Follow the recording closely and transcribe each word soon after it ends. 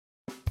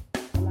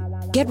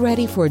Get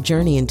ready for a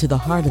journey into the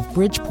heart of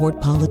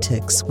Bridgeport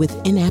politics with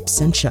In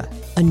Absentia,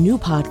 a new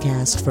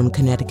podcast from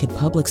Connecticut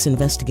Public's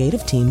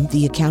investigative team,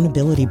 The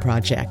Accountability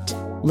Project.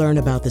 Learn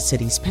about the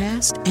city's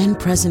past and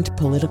present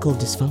political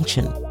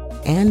dysfunction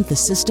and the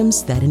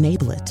systems that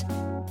enable it.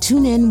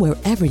 Tune in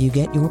wherever you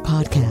get your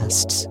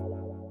podcasts.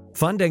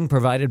 Funding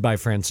provided by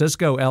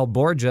Francisco L.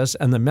 Borges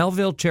and the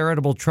Melville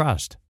Charitable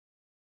Trust.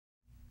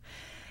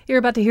 You're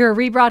about to hear a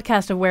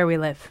rebroadcast of Where We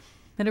Live.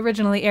 It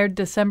originally aired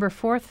December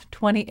 4th,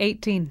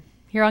 2018,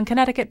 here on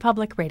Connecticut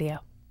Public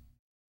Radio.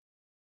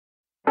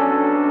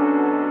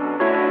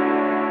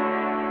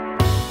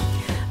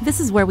 This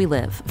is Where We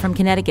Live from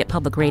Connecticut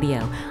Public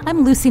Radio.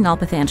 I'm Lucy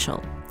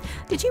Nalpathanchel.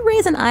 Did you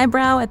raise an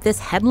eyebrow at this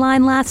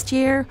headline last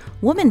year?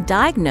 Woman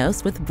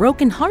diagnosed with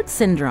broken heart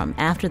syndrome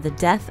after the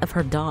death of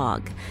her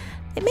dog.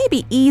 It may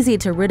be easy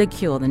to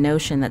ridicule the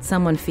notion that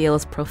someone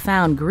feels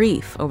profound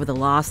grief over the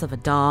loss of a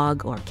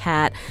dog or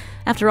cat.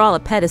 After all, a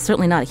pet is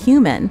certainly not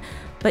human.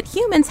 But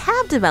humans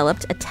have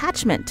developed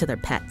attachment to their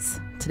pets.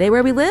 Today,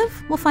 Where We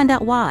Live, we'll find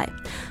out why.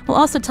 We'll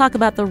also talk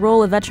about the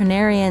role of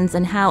veterinarians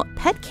and how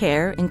pet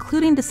care,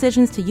 including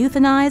decisions to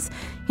euthanize,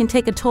 can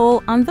take a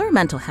toll on their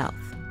mental health.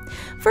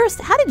 First,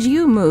 how did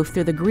you move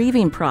through the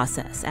grieving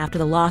process after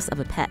the loss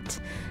of a pet?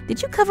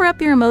 Did you cover up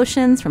your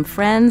emotions from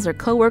friends or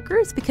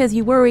coworkers because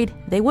you worried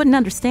they wouldn't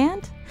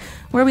understand?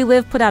 Where We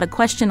Live put out a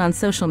question on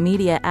social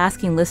media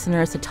asking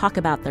listeners to talk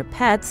about their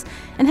pets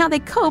and how they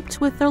coped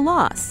with their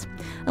loss.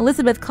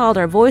 Elizabeth called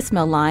our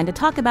voicemail line to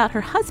talk about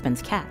her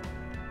husband's cat.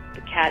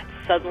 The cat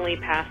suddenly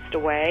passed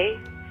away,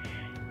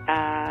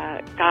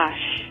 I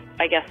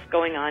guess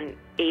going on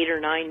 8 or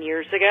 9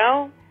 years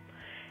ago.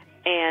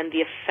 And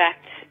the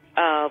effect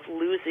of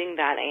losing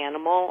that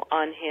animal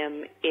on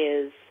him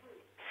is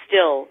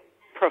still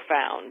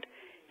profound.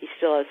 He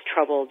still has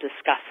trouble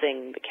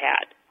discussing the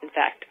cat. In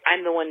fact,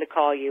 I'm the one to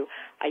call you.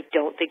 I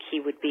don't think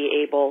he would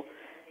be able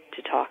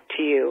to talk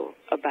to you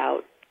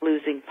about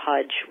losing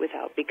Pudge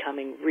without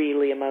becoming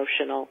really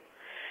emotional.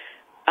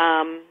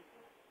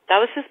 That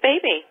was his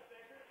baby.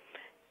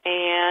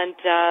 And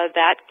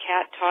that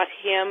cat taught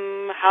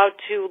him how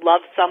to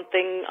love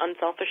something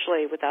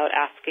unselfishly without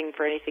asking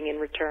for anything in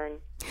return.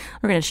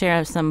 We're going to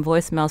share some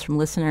voicemails from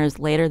listeners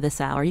later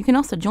this hour. You can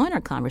also join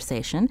our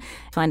conversation.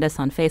 Find us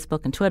on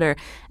Facebook and Twitter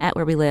at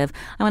Where We Live.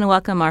 I want to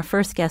welcome our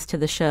first guest to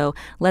the show.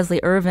 Leslie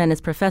Irvin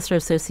is professor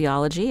of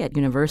sociology at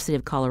University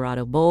of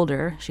Colorado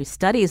Boulder. She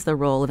studies the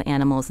role of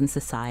animals in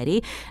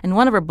society. And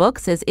one of her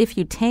books is If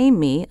You Tame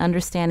Me,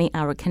 Understanding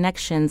Our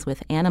Connections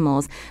with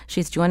Animals.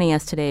 She's joining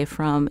us today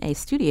from a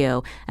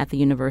studio at the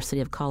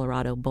University of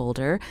Colorado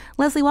Boulder.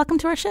 Leslie, welcome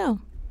to our show.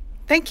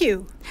 Thank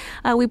you.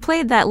 We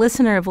played that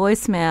listener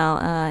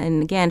voicemail,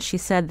 and again, she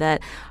said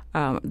that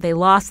they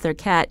lost their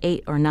cat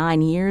 8 or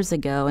 9 years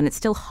ago, and it's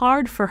still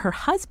hard for her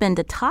husband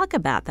to talk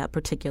about that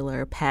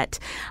particular pet.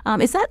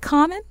 Is that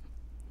common?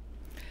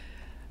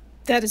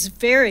 That is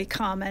very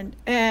common,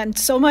 and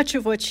so much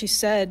of what she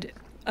said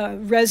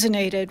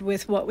resonated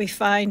with what we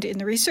find in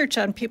the research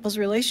on people's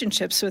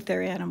relationships with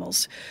their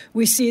animals.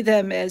 We see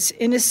them as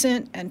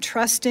innocent and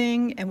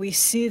trusting, and we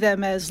see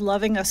them as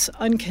loving us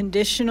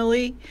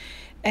unconditionally.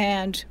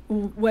 And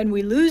when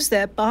we lose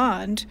that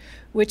bond,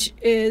 which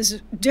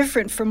is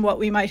different from what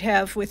we might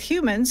have with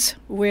humans,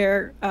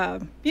 where,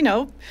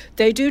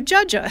 they do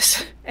judge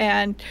us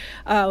and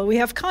we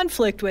have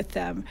conflict with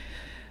them.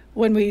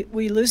 When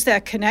we lose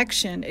that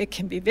connection, it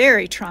can be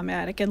very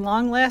traumatic and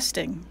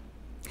long-lasting.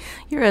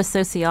 You're a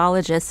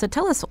sociologist, so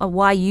tell us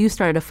why you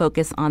started to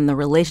focus on the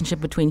relationship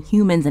between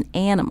humans and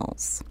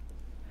animals.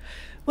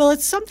 Well,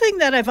 it's something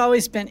that I've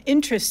always been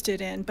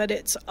interested in, but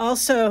it's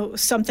also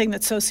something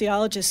that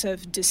sociologists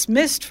have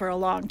dismissed for a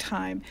long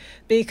time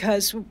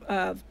because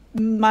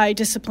my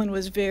discipline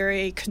was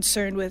very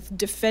concerned with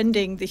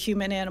defending the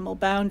human-animal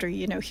boundary.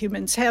 You know,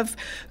 humans have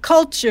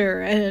culture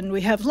and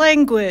we have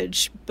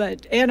language,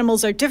 but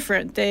animals are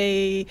different.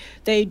 They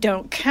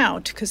don't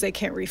count because they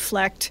can't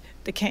reflect,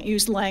 they can't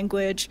use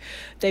language,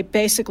 they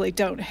basically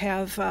don't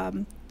have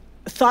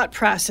thought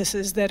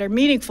processes that are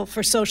meaningful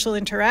for social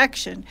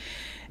interaction.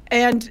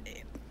 And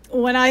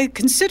when I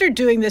considered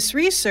doing this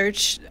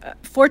research,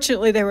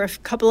 fortunately there were a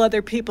couple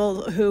other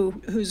people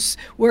whose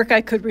work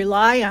I could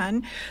rely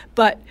on,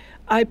 but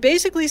I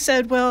basically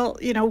said, well,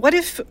 what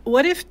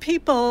if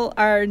people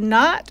are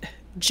not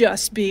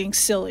just being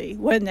silly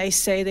when they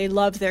say they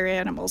love their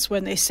animals,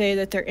 when they say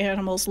that their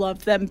animals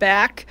love them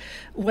back,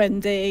 when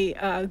they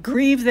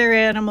grieve their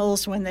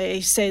animals, when they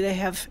say they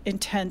have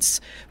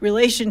intense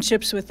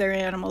relationships with their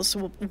animals.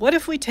 Well, what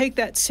if we take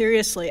that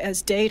seriously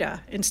as data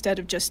instead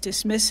of just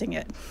dismissing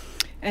it?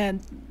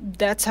 And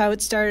that's how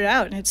it started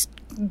out, and it's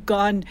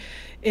gone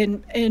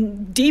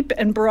in deep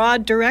and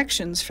broad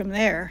directions from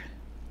there.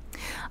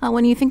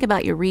 When you think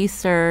about your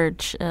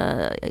research,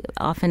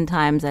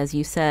 oftentimes, as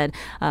you said,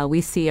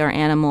 we see our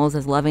animals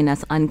as loving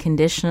us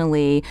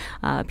unconditionally.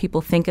 People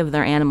think of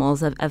their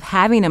animals of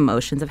having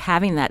emotions, of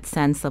having that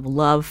sense of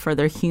love for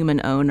their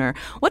human owner.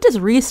 What does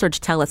research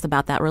tell us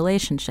about that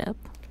relationship?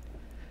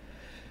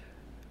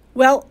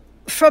 Well,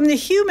 from the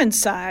human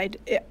side,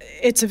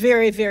 it's a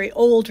very, very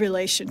old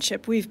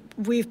relationship.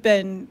 We've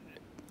been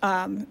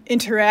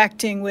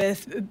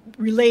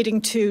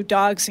relating to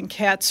dogs and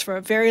cats for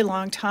a very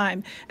long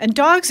time. And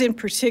dogs in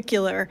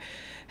particular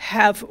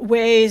have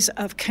ways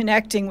of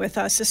connecting with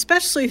us,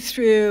 especially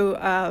through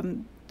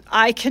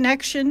eye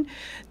connection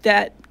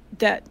that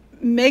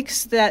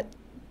makes that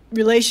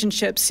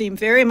relationship seem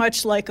very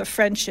much like a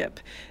friendship.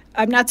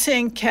 I'm not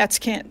saying cats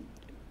can't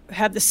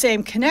have the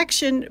same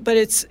connection, but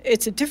it's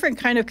a different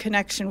kind of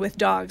connection with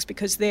dogs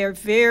because they are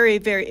very,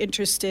 very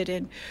interested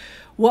in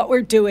what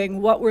we're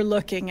doing, what we're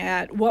looking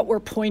at, what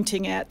we're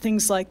pointing at,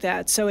 things like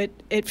that. So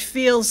it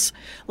feels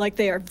like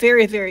they are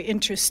very, very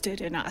interested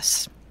in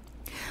us.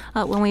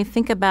 When we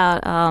think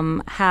about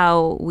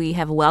how we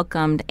have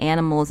welcomed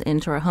animals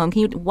into our home,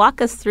 can you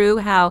walk us through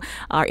how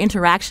our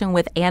interaction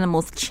with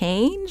animals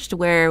changed,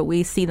 where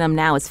we see them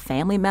now as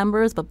family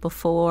members, but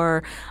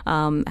before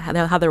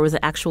how there was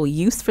an actual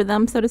use for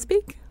them, so to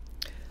speak?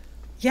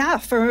 Yeah,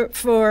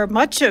 for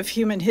much of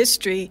human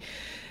history,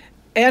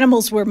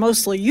 animals were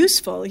mostly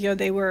useful.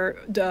 They were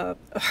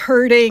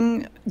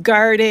herding,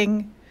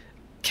 guarding,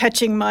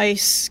 catching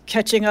mice,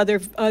 catching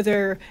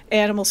other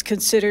animals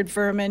considered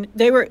vermin.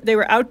 They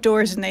were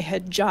outdoors and they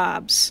had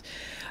jobs.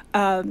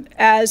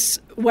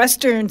 As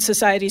Western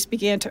societies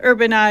began to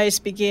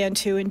urbanize, began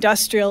to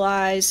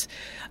industrialize,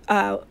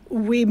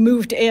 we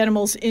moved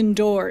animals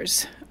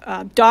indoors.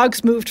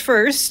 Dogs moved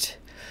first,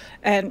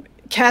 and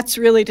cats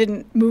really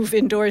didn't move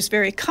indoors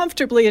very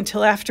comfortably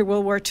until after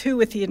World War II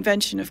with the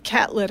invention of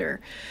cat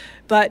litter.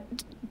 But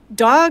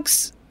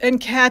dogs and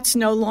cats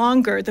no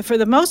longer, for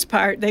the most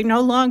part, they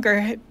no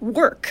longer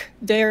work.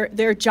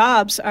 Their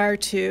jobs are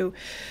to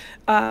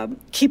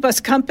keep us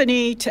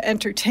company, to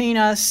entertain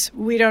us.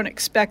 We don't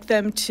expect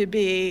them to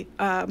be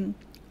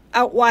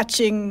out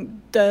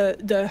watching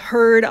the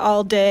herd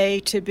all day,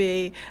 to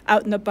be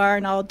out in the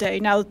barn all day.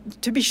 Now,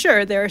 to be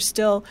sure, there are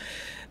still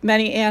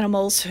many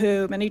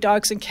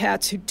dogs and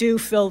cats who do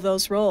fill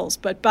those roles.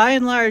 But by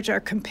and large,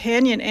 our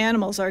companion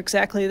animals are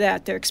exactly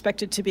that. They're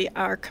expected to be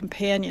our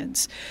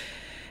companions.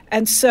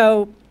 And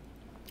so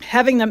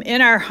having them in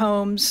our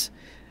homes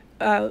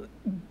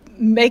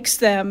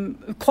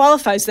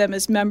qualifies them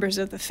as members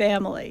of the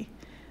family.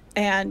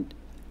 And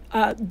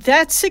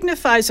that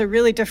signifies a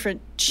really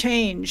different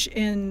change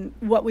in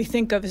what we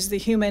think of as the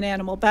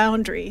human-animal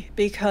boundary,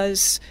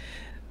 because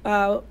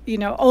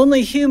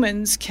only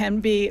humans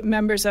can be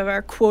members of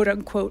our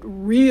quote-unquote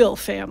real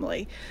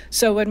family.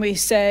 So when we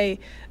say,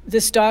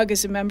 this dog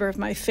is a member of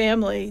my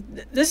family,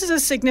 this is a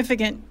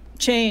significant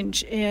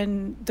change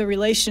in the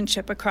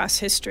relationship across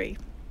history.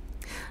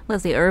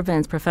 Leslie Irvin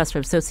is professor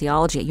of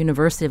sociology at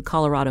University of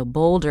Colorado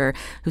Boulder,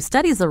 who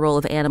studies the role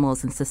of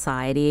animals in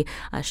society.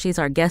 She's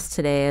our guest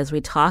today as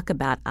we talk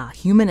about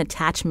human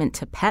attachment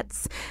to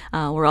pets.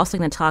 We're also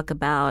going to talk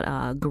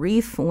about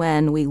grief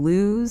when we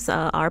lose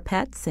our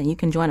pets, and you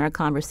can join our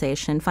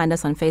conversation. Find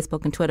us on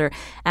Facebook and Twitter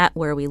at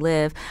Where We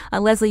Live.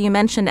 Leslie, you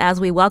mentioned as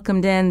we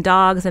welcomed in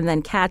dogs and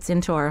then cats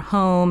into our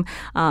home,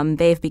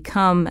 they've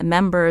become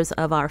members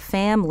of our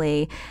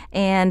family.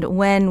 And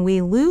when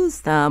we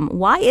lose them,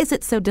 why is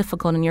it so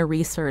difficult in your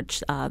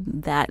research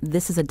that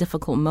this is a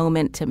difficult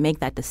moment to make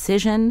that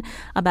decision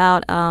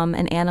about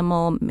an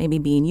animal maybe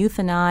being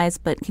euthanized?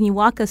 But can you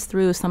walk us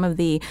through some of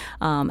the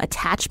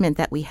attachment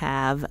that we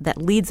have that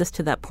leads us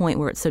to that point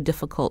where it's so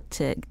difficult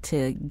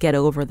to get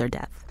over their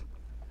death?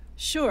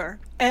 Sure.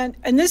 And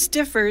this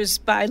differs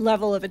by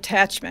level of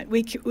attachment.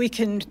 We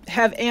can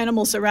have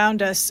animals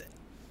around us.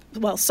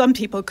 Well, some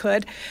people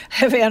could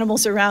have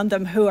animals around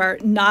them who are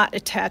not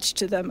attached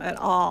to them at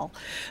all.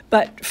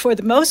 But for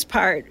the most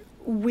part,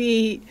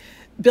 we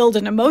build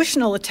an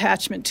emotional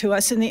attachment to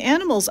us, and the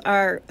animals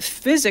are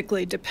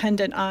physically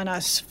dependent on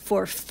us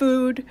for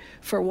food,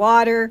 for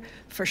water,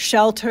 for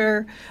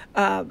shelter,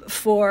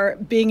 for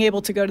being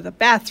able to go to the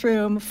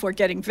bathroom, for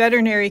getting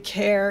veterinary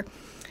care,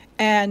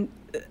 and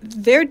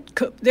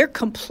they're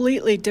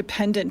completely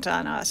dependent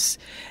on us.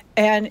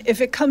 And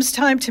if it comes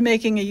time to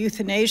making a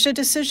euthanasia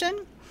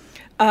decision,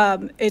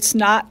 it's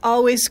not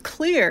always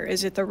clear.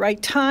 Is it the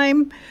right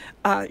time?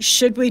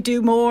 Should we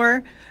do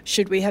more?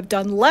 Should we have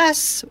done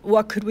less?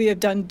 What could we have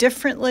done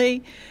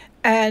differently?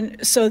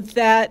 And so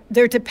that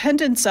their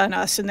dependence on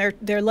us and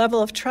their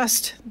level of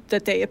trust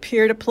that they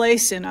appear to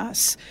place in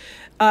us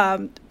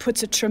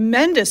puts a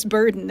tremendous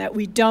burden that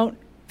we don't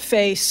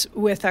face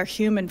with our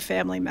human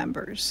family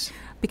members.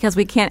 Because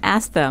we can't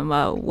ask them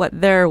what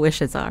their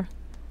wishes are.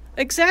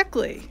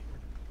 Exactly.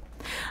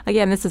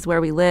 Again, this is Where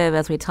We Live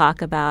as we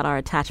talk about our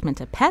attachment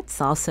to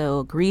pets,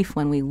 also grief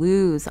when we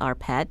lose our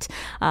pet.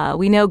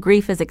 We know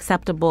grief is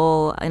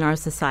acceptable in our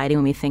society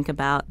when we think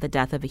about the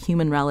death of a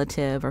human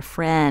relative or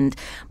friend.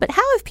 But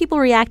how have people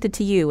reacted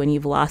to you when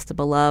you've lost a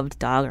beloved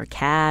dog or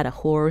cat, a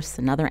horse,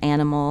 another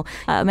animal?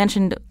 I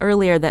mentioned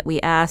earlier that we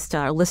asked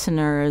our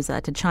listeners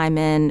to chime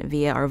in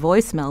via our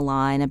voicemail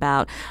line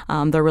about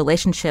their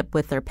relationship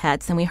with their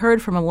pets. And we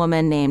heard from a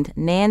woman named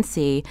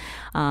Nancy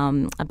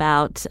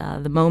about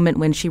the moment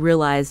when she realized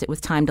it was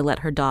time to let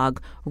her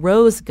dog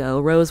Rose go.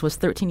 Rose was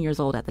 13 years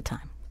old at the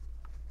time.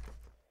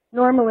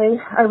 Normally,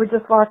 I would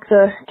just lock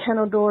the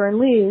kennel door and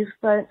leave,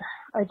 but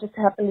I just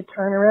happened to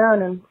turn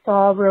around and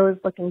saw Rose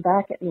looking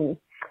back at me.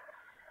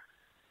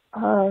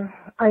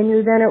 I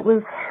knew then it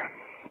was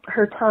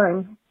her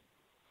time.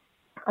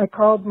 I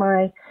called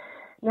my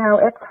now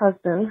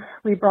ex-husband.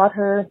 We brought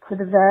her to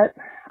the vet.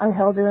 I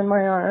held her in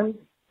my arms,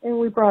 and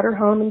we brought her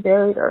home and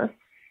buried her.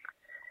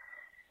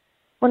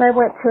 When I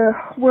went to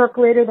work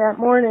later that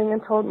morning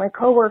and told my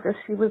coworkers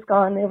she was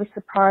gone, they were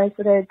surprised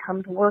that I had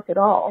come to work at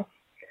all.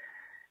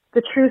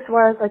 The truth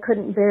was I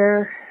couldn't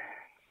bear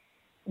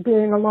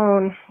being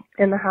alone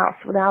in the house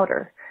without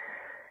her.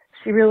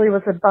 She really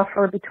was a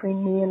buffer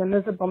between me and a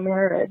miserable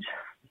marriage.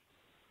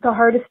 The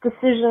hardest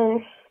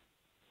decision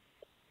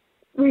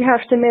we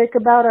have to make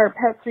about our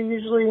pets are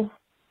usually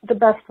the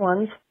best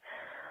ones.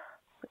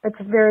 It's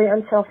a very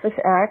unselfish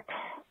act,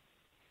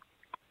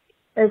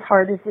 as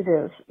hard as it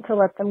is to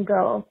let them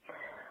go.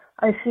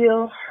 I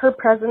feel her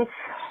presence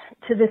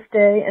to this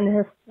day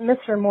and miss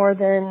her more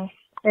than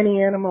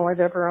any animal I've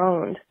ever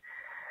owned.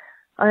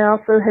 I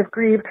also have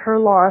grieved her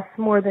loss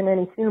more than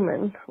any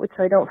human, which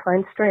I don't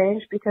find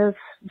strange because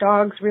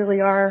dogs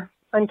really are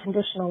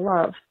unconditional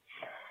love.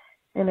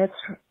 And it's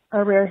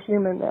a rare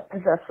human that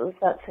possesses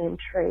that same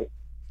trait.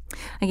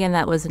 Again,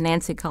 that was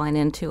Nancy calling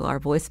into our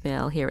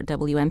voicemail here at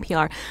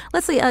WNPR.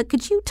 Leslie,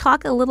 could you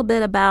talk a little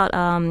bit about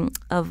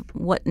of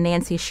what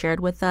Nancy shared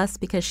with us?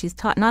 Because she's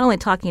not only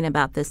talking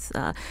about this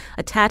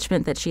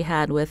attachment that she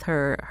had with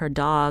her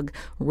dog,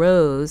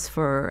 Rose,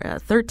 for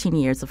 13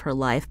 years of her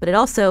life, but it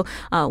also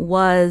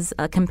was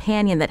a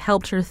companion that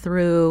helped her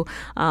through,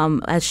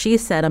 as she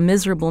said, a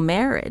miserable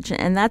marriage.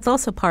 And that's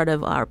also part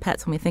of our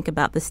pets when we think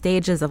about the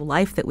stages of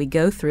life that we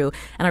go through.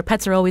 And our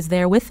pets are always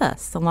there with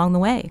us along the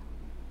way.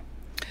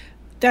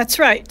 That's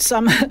right.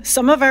 Some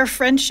of our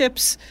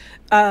friendships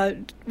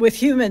with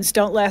humans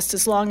don't last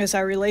as long as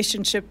our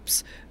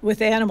relationships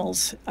with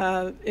animals.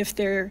 Some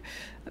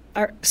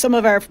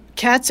of our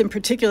cats in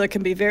particular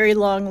can be very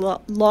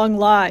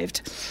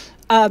long-lived.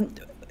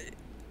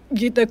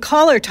 The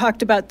caller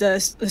talked about the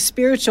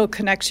spiritual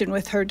connection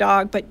with her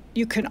dog, but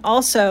you can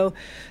also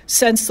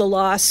sense the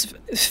loss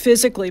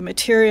physically,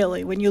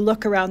 materially. When you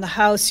look around the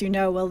house,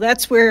 well,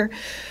 that's where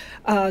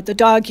the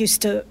dog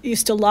used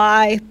to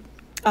lie.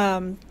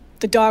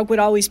 The dog would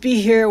always be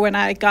here when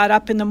I got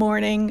up in the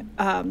morning.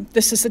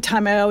 This is the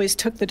time I always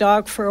took the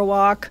dog for a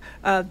walk.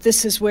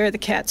 This is where the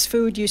cat's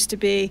food used to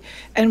be.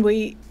 And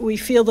we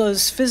feel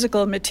those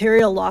physical and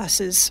material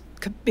losses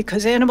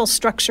because animals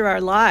structure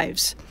our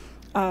lives.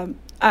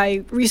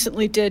 I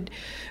recently did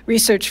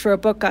research for a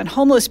book on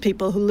homeless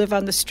people who live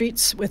on the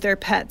streets with their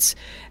pets.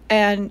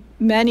 And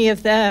many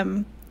of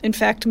them, in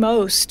fact,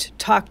 most,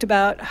 talked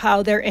about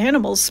how their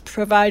animals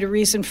provide a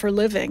reason for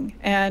living.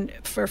 And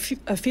for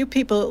a few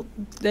people,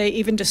 they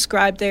even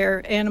described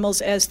their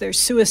animals as their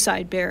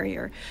suicide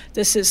barrier.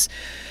 This is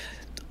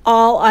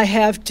all I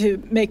have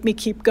to make me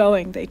keep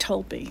going, they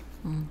told me.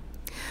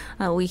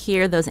 We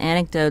hear those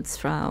anecdotes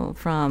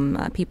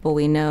from people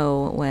we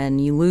know when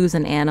you lose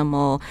an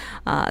animal.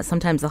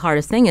 Sometimes the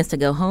hardest thing is to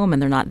go home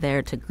and they're not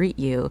there to greet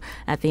you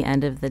at the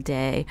end of the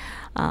day.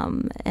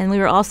 And we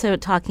were also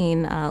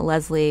talking,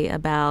 Leslie,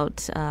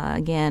 about,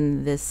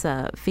 again, this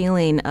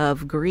feeling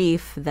of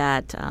grief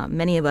that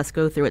many of us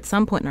go through at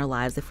some point in our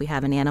lives if we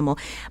have an animal.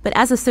 But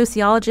as a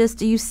sociologist,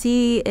 do you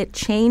see it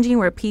changing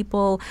where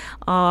people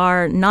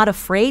are not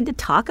afraid to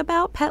talk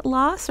about pet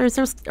loss, or is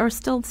there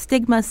still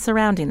stigma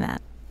surrounding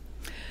that?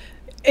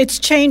 It's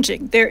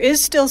changing. There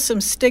is still some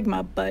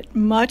stigma, but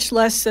much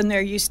less than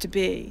there used to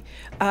be.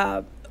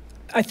 I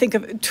think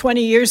of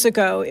 20 years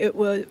ago, it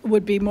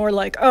would be more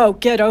like, oh,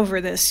 get over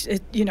this.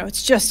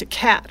 It's just a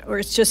cat or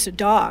it's just a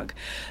dog.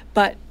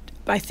 But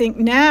I think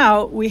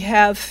now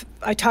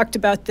I talked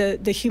about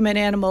the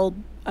human-animal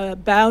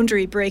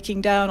boundary breaking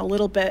down a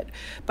little bit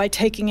by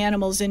taking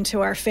animals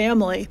into our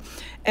family.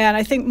 And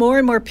I think more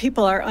and more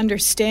people are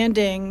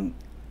understanding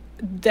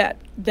that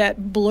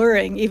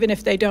blurring, even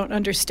if they don't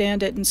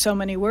understand it in so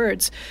many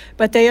words.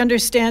 But they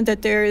understand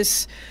that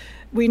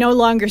we no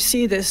longer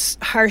see this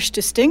harsh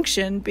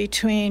distinction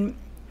between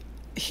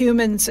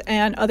humans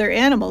and other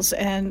animals,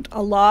 and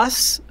a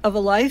loss of a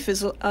life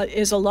is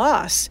a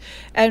loss.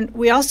 And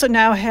we also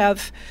now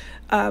have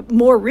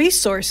more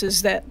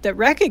resources that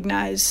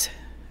recognize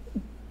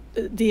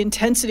the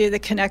intensity of the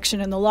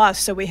connection and the loss.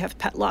 So we have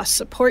pet loss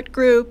support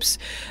groups.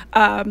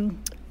 20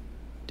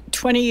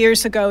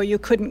 years ago, you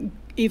couldn't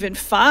even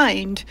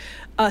find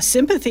a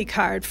sympathy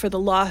card for the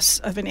loss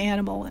of an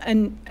animal,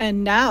 and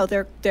now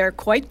they're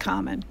quite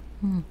common.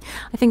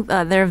 I think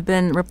there have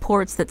been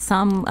reports that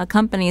some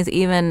companies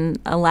even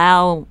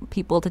allow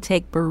people to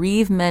take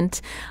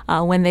bereavement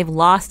when they've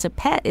lost a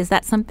pet. Is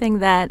that something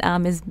that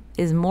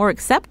is more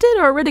accepted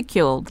or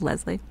ridiculed,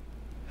 Leslie?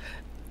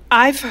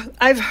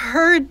 I've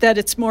heard that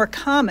it's more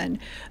common.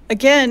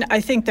 Again,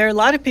 I think there are a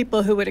lot of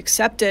people who would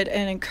accept it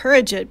and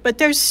encourage it, but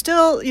there's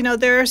still,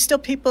 there are still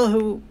people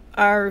who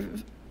are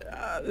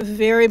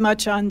very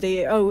much on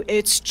the,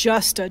 it's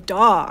just a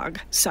dog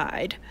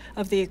side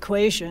of the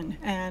equation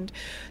and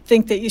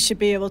think that you should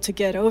be able to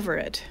get over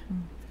it.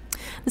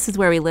 This is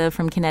Where We Live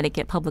from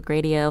Connecticut Public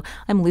Radio.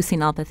 I'm Lucy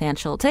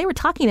Nalpathanchel. Today we're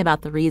talking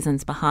about the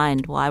reasons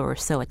behind why we're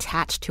so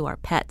attached to our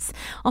pets.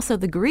 Also,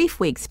 the grief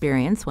we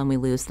experience when we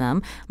lose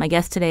them. My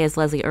guest today is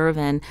Leslie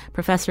Irvin,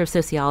 professor of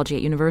sociology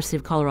at University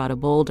of Colorado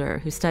Boulder,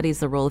 who studies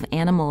the role of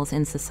animals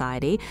in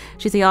society.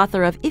 She's the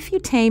author of If You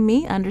Tame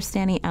Me,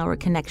 Understanding Our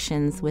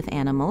Connections with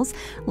Animals.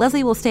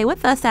 Leslie will stay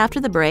with us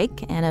after the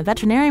break, and a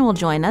veterinarian will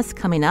join us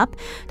coming up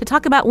to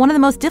talk about one of the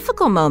most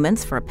difficult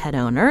moments for a pet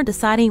owner,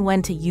 deciding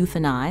when to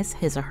euthanize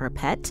his or her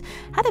pet.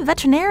 How do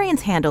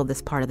veterinarians handle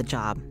this part of the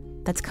job?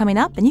 That's coming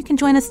up, and you can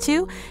join us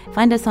too.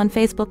 Find us on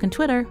Facebook and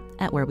Twitter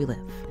at Where We Live.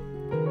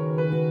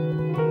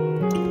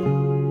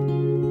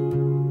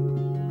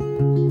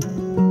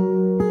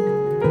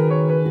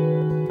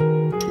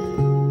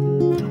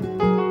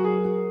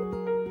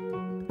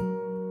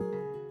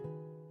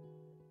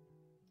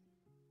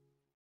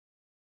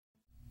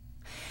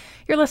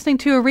 You're listening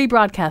to a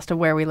rebroadcast of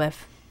Where We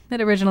Live.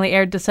 It originally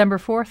aired December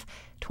 4th,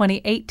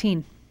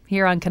 2018,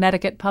 here on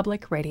Connecticut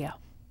Public Radio.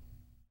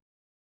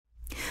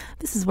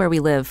 This is Where We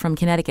Live from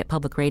Connecticut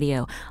Public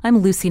Radio. I'm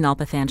Lucy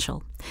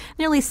Nalpathanchel.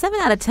 Nearly 7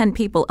 out of 10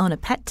 people own a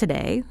pet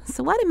today,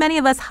 so why do many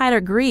of us hide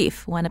our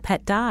grief when a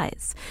pet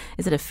dies?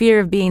 Is it a fear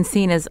of being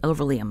seen as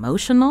overly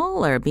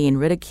emotional or being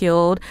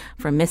ridiculed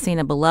for missing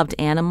a beloved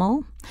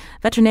animal?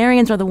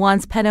 Veterinarians are the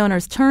ones pet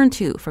owners turn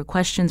to for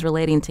questions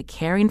relating to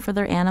caring for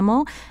their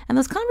animal, and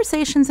those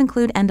conversations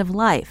include end of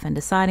life and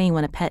deciding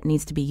when a pet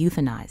needs to be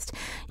euthanized.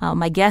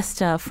 My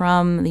guest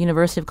from the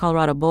University of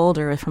Colorado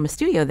Boulder, from a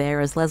studio there,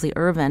 is Leslie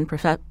Irvin,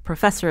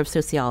 professor of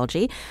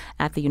sociology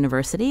at the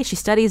university. She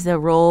studies the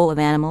role of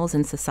animals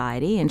in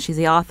society, and she's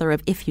the author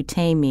of If You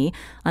Tame Me,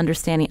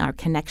 Understanding Our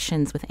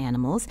Connections with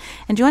Animals.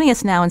 And joining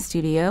us now in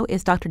studio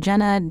is Dr.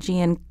 Jenna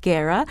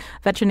Gianguerra,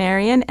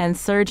 veterinarian and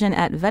surgeon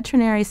at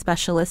Veterinary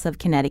Specialists of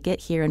Connecticut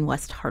here in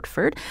West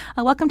Hartford.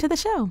 Welcome to the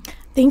show.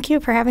 Thank you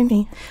for having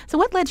me. So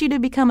what led you to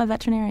become a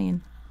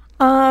veterinarian?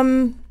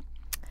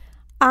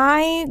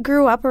 I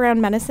grew up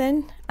around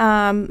medicine.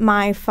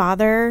 My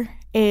father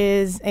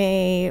is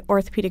a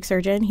orthopedic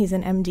surgeon. He's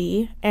an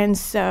MD. And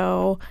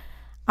so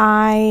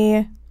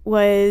I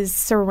was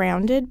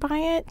surrounded by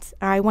it.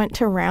 I went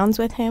to rounds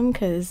with him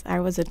because I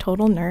was a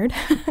total nerd.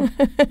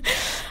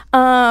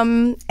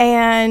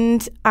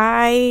 And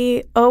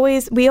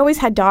we always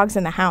had dogs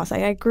in the house.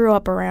 I grew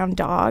up around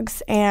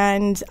dogs,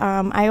 and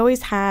I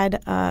always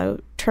had a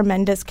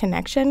tremendous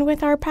connection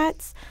with our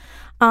pets.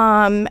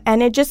 And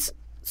it just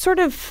sort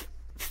of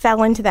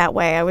fell into that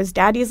way. I was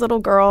daddy's little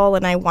girl,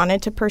 and I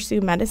wanted to pursue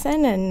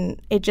medicine,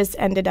 and it just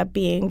ended up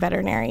being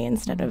veterinary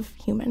instead of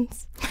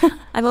humans.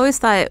 I've always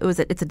thought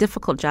it's a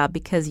difficult job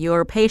because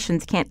your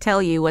patients can't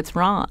tell you what's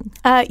wrong.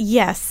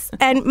 Yes.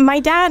 And my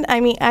dad,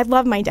 I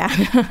love my dad.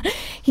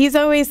 He's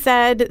always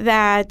said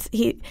that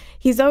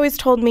he's always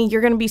told me, you're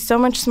going to be so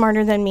much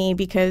smarter than me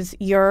because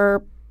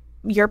your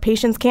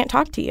patients can't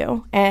talk to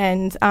you.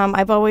 And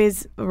I've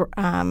always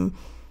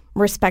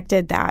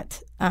respected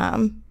that,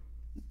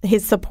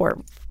 his support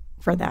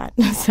for that.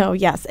 So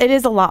yes, it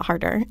is a lot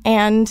harder,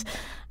 and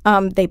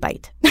they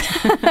bite.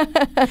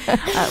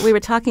 We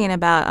were talking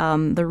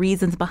about the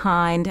reasons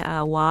behind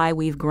why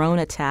we've grown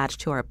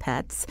attached to our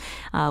pets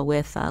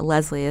with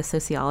Leslie, a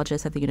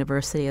sociologist at the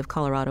University of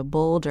Colorado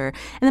Boulder.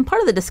 And then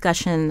part of the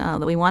discussion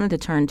that we wanted to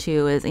turn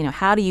to is,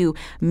 how do you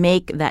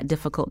make that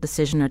difficult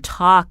decision or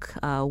talk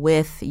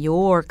with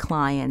your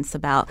clients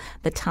about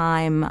the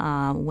time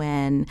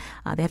when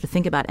they have to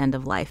think about end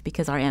of life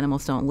because our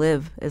animals don't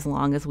live as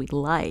long as we'd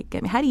like?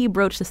 How do you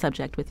broach the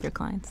subject with your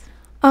clients?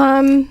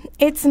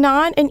 It's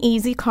not an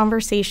easy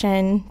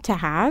conversation to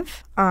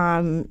have.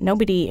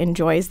 Nobody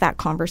enjoys that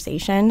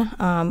conversation.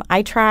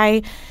 I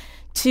try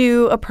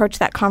to approach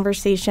that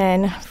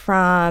conversation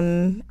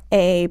from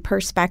a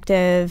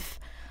perspective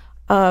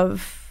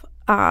of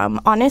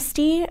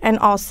honesty and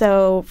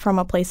also from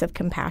a place of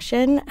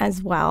compassion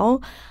as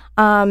well.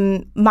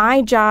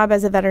 My job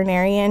as a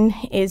veterinarian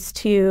is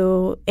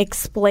to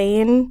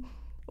explain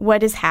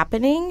what is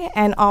happening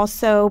and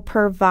also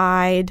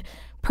provide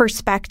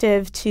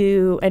perspective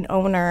to an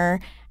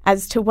owner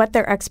as to what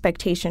their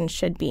expectations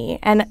should be.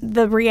 And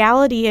the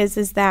reality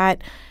is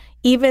that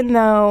even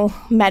though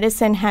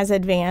medicine has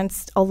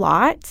advanced a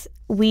lot,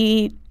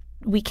 we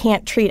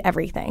can't treat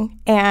everything,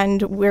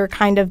 and we're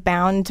kind of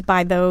bound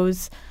by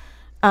those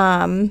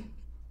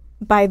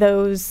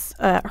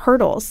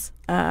hurdles.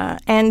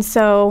 And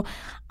so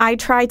I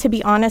try to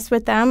be honest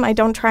with them. I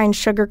don't try and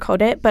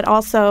sugarcoat it, but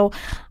also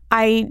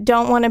I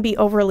don't want to be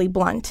overly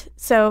blunt.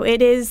 So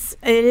it is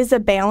a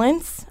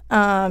balance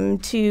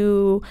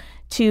to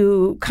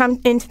come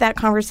into that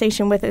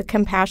conversation with a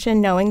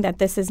compassion, knowing that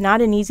this is not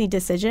an easy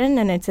decision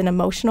and it's an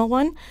emotional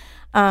one,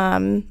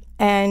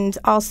 and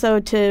also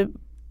to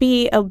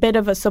be a bit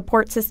of a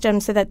support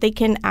system so that they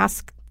can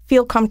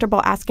feel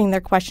comfortable asking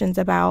their questions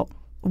about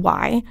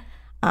why,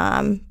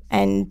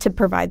 and to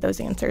provide those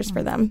answers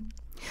for them.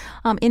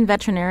 In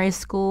veterinary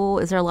school,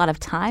 is there a lot of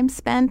time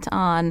spent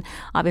on,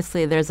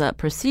 obviously there's a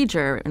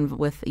procedure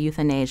with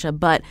euthanasia,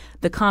 but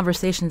the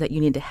conversations that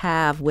you need to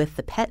have with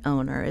the pet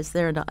owner, is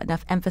there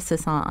enough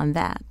emphasis on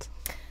that?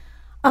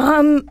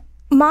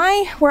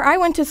 Where I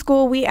went to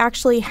school, we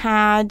actually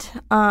had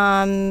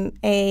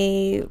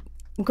a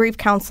grief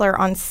counselor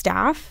on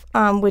staff,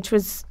 which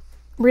was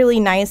really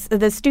nice.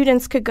 The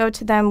students could go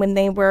to them when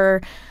they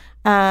were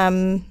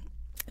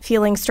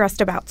feeling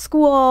stressed about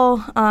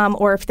school,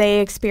 or if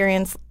they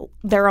experienced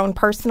their own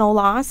personal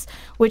loss,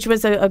 which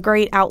was a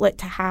great outlet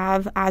to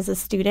have as a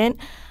student.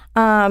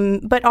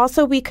 But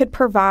also we could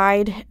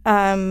provide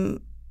an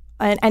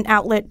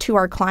outlet to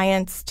our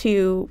clients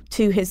to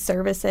his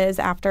services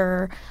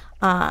after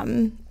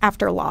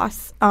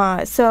loss.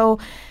 So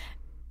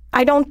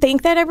I don't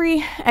think that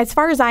as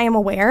far as I am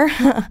aware,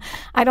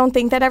 I don't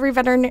think that every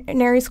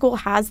veterinary school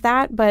has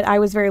that, but I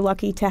was very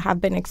lucky to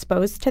have been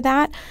exposed to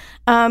that.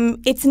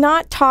 It's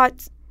not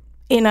taught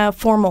in a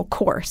formal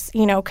course,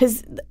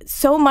 because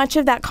so much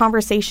of that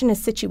conversation is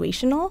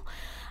situational.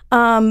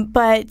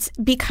 But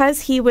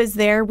because he was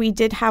there, we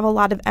did have a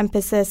lot of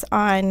emphasis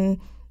on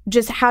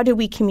just how do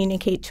we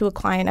communicate to a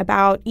client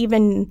about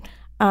even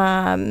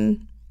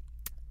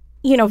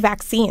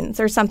vaccines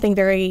or something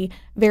very,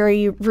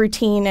 very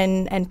routine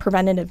and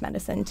preventative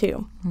medicine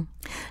too.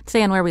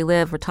 Today on Where We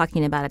Live, we're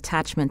talking about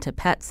attachment to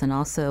pets and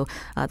also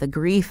the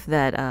grief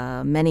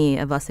that many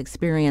of us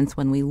experience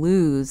when we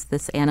lose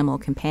this animal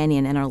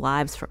companion in our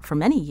lives for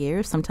many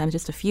years, sometimes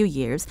just a few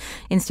years.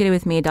 In studio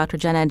with me, Dr.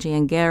 Jenna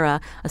Gianguerra,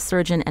 a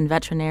surgeon and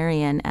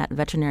veterinarian at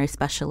Veterinary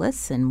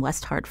Specialists in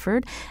West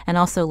Hartford, and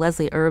also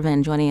Leslie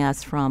Irvin joining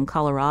us from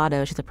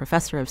Colorado. She's a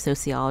professor of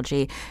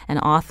sociology and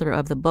author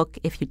of the book,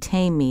 If You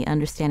Tame Me,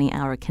 Understanding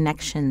Our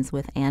Connections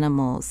with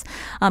Animals.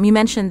 You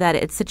mentioned that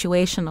it's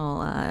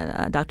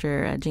situational, Dr.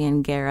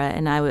 Gianguerra,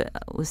 and I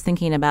was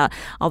thinking about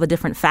all the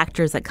different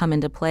factors that come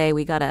into play.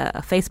 We got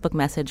a Facebook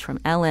message from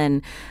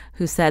Ellen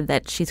who said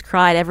that she's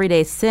cried every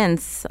day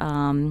since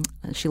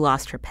she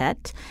lost her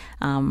pet,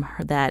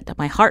 that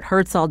my heart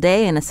hurts all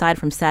day, and aside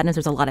from sadness,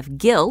 there's a lot of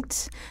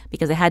guilt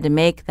because I had to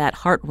make that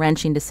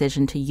heart-wrenching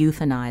decision to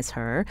euthanize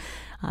her.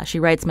 She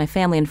writes, my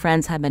family and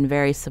friends have been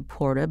very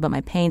supportive, but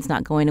my pain's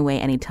not going away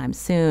anytime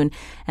soon,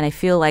 and I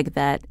feel like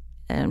that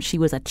she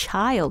was a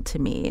child to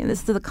me. And this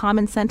is the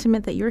common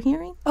sentiment that you're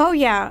hearing? Oh,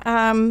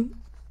 yeah.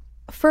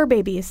 Fur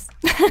babies.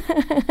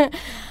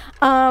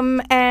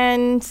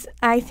 And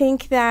I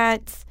think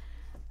that,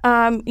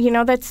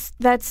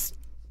 that's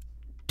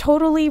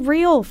totally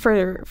real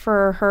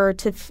for her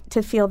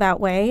to feel that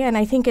way. And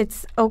I think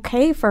it's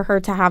okay for her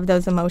to have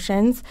those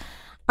emotions.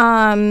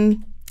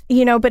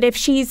 But if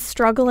she's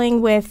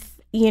struggling with,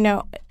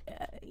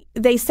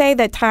 they say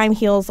that time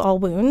heals all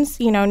wounds,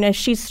 and if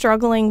she's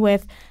struggling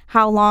with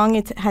how long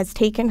it has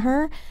taken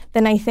her,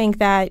 then I think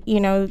that,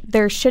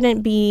 there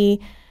shouldn't be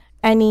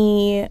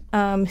any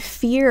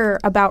fear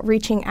about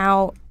reaching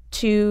out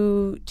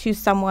to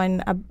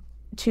someone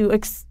to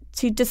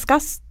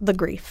discuss the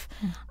grief.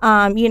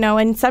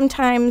 And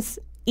sometimes,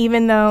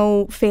 even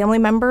though family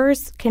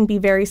members can be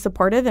very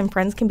supportive and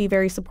friends can be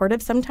very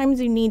supportive, sometimes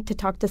you need to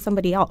talk to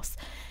somebody else.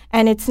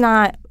 And it's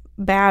not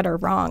bad or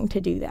wrong to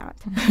do that.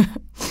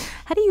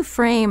 How do you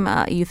frame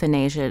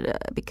euthanasia?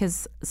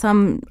 Because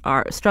some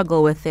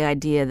struggle with the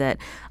idea that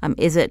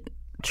is it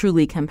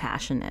truly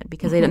compassionate?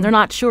 Because they're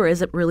not sure,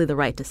 is it really the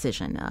right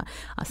decision?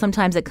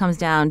 Sometimes it comes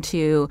down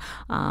to,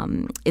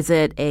 is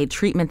it a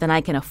treatment that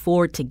I can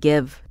afford to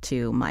give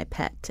to my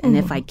pet? And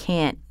if I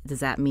can't,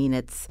 does that mean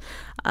it's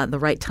the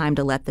right time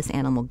to let this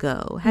animal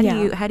go?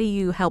 How do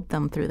you help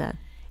them through that?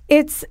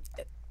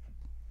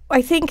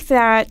 I think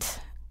that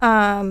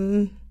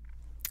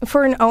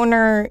for an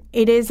owner,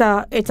 it's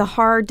a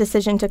hard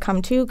decision to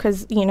come to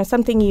because,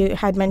 something you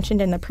had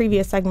mentioned in the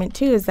previous segment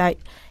too is that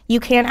you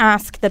can't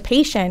ask the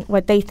patient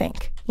what they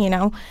think,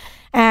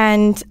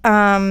 and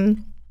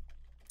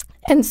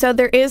so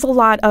there is a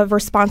lot of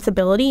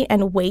responsibility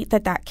and weight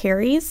that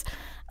carries.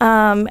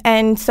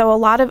 And so a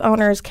lot of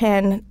owners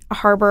can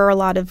harbor a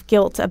lot of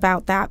guilt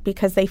about that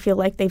because they feel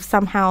like they've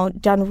somehow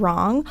done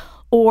wrong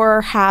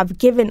or have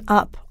given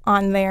up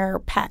on their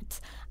pet.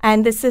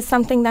 And this is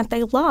something that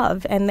they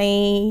love, and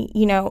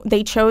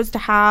they chose to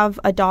have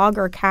a dog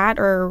or cat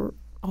or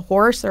a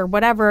horse or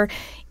whatever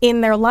in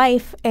their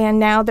life, and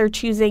now they're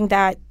choosing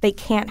that they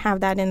can't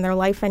have that in their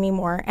life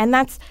anymore. And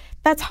that's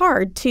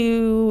hard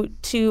to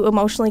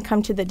emotionally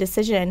come to the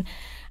decision.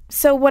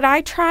 So what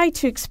I try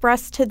to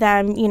express to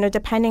them,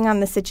 depending on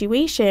the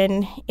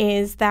situation,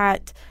 is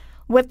that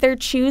what they're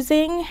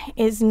choosing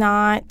is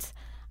not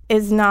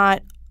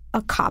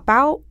a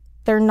cop-out.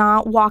 They're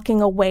not walking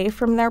away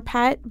from their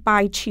pet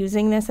by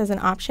choosing this as an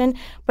option,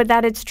 but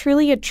that it's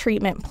truly a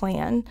treatment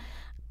plan.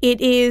 It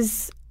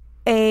is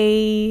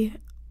a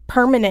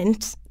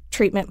permanent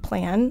treatment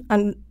plan,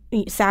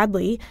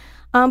 sadly,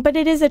 but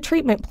it is a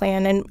treatment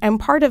plan. And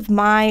part of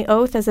my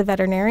oath as a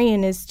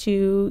veterinarian is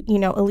to,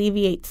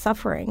 alleviate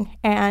suffering.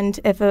 And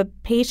if a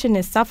patient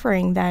is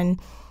suffering, then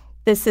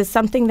this is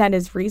something that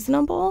is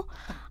reasonable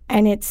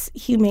and it's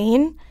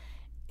humane.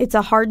 It's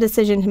a hard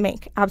decision to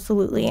make,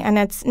 absolutely. And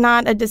it's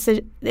not a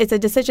decision. It's a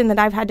decision that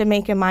I've had to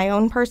make in my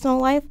own personal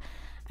life,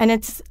 and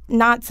it's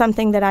not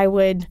something that I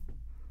would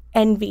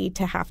envy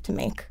to have to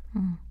make.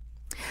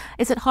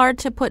 Is it hard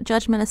to put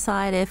judgment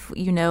aside if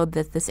you know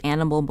that this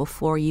animal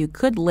before you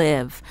could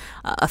live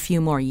a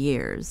few more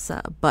years,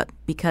 but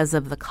because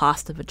of the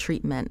cost of a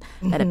treatment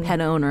that a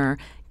pet owner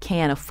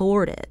can't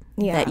afford it,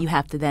 that you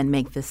have to then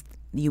make this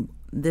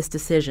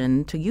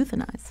decision to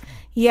euthanize?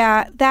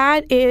 Yeah,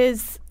 that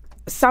is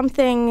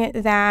something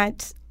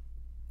that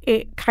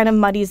it kind of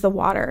muddies the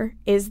water,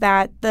 is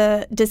that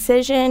the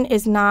decision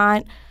is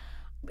not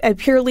a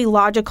purely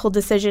logical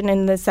decision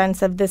in the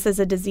sense of this is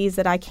a disease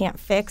that I can't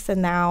fix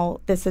and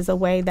now this is a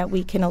way that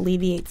we can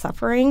alleviate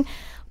suffering.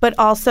 But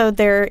also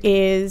there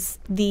is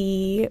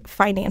the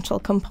financial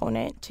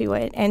component to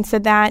it. And so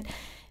that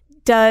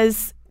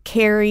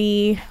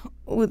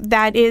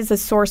is a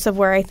source of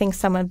where I think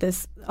some of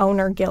this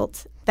owner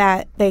guilt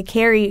that they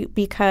carry,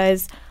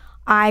 because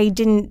I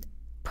didn't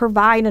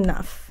provide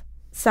enough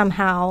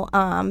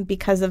somehow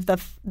because of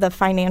the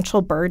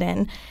financial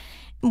burden.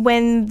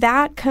 When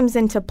that comes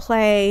into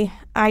play,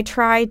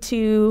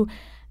 that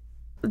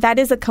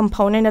is a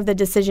component of the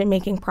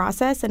decision-making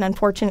process, and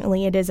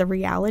unfortunately it is a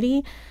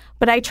reality.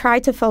 But I try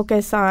to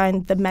focus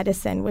on the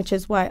medicine, which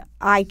is what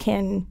I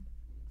can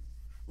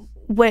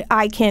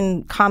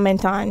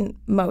comment on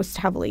most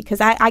heavily, because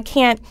I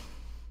can't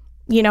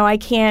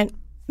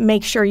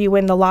make sure you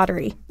win the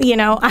lottery.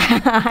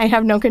 I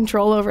have no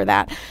control over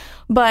that.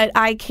 But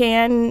I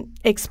can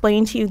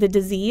explain to you the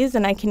disease,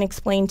 and I can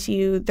explain to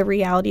you the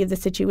reality of the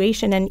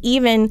situation. And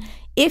even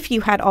if you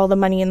had all the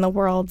money in the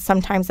world,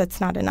 sometimes that's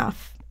not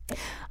enough.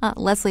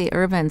 Leslie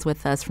Irvin's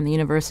with us from the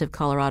University of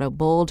Colorado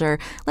Boulder.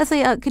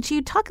 Leslie, could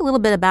you talk a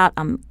little bit about,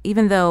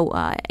 even though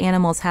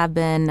animals have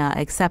been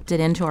accepted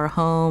into our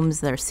homes,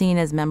 they're seen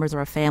as members of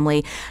our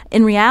family,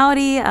 in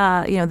reality,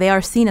 they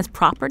are seen as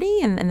property,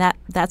 and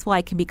that's why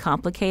it can be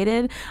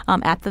complicated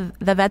at the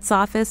vet's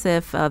office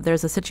if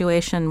there's a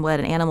situation where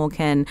an animal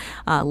can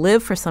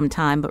live for some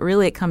time, but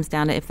really it comes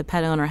down to if the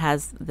pet owner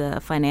has the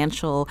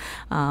financial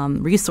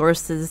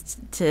resources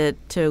to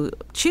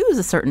choose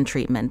a certain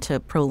treatment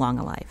to prolong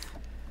a life.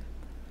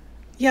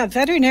 Yeah,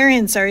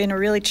 veterinarians are in a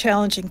really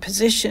challenging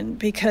position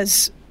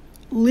because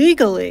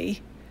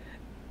legally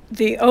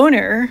the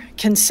owner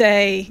can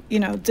say,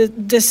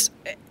 this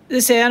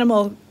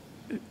animal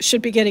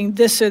should be getting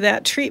this or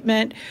that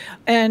treatment,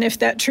 and if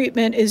that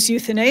treatment is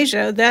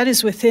euthanasia, that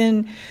is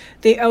within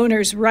the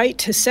owner's right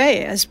to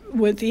say, as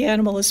with the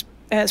animal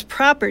as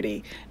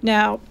property.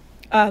 Now,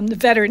 the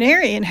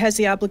veterinarian has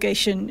the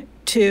obligation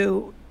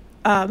to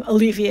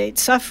alleviate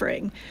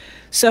suffering.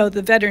 So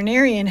the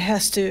veterinarian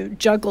has to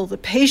juggle the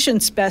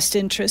patient's best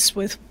interests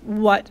with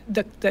what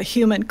the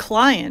human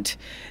client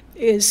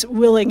is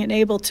willing and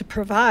able to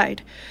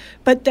provide.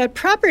 But that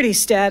property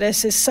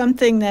status is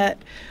something that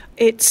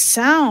it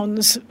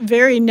sounds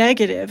very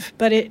negative,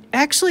 but it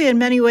actually in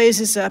many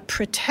ways is a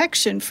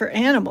protection for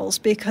animals,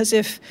 because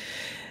if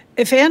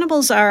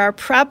animals are our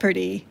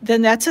property,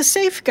 then that's a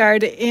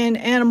safeguard in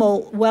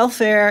animal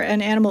welfare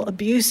and animal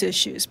abuse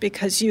issues,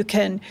 because you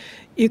can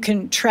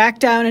track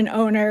down an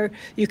owner,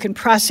 you can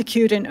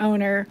prosecute an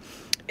owner.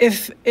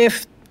 If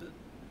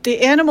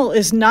the animal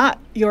is not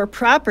your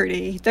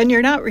property, then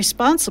you're not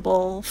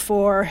responsible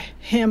for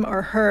him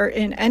or her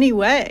in any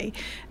way.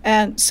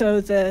 And so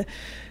the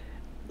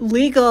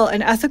legal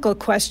and ethical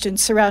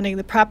questions surrounding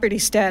the property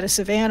status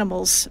of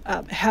animals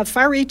have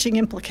far-reaching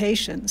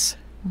implications.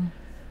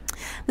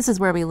 This is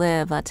Where We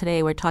Live.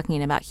 Today we're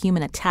talking about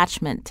human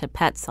attachment to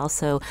pets,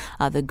 also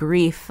the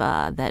grief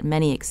that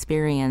many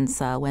experience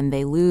when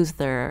they lose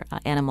their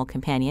animal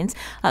companions.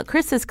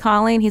 Chris is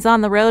calling. He's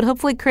on the road.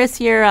 Hopefully,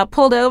 Chris, you're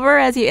pulled over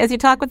as you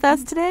talk with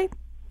us today.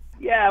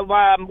 Yeah,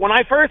 when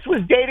I first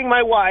was dating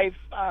my wife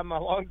a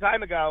long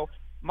time ago,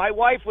 my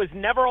wife was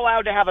never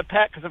allowed to have a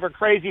pet because of her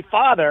crazy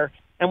father,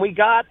 and we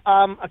got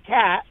a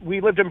cat. We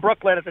lived in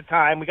Brooklyn at the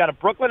time. We got a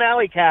Brooklyn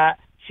Alley cat.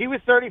 She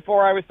was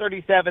 34, I was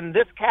 37.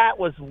 This cat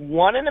was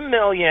 1 in a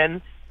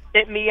million.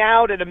 It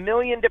meowed in a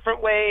million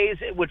different ways.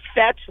 It would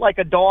fetch like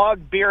a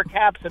dog, beer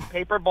caps and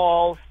paper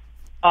balls.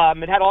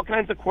 It had all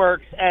kinds of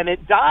quirks, and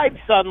it died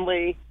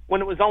suddenly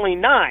when it was only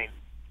 9.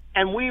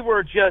 And we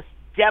were just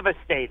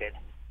devastated.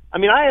 I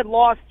mean, I had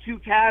lost 2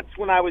 cats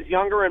when I was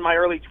younger, in my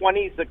early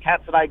 20s, the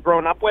cats that I'd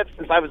grown up with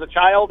since I was a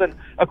child. And,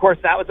 of course,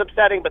 that was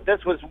upsetting, but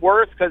this was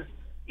worse because,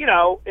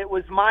 it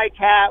was my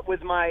cat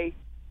with my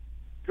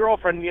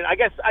girlfriend. I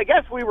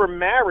guess we were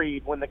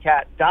married when the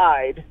cat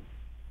died.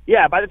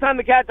 Yeah, by the time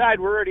the cat died,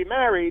 we were already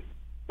married.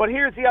 But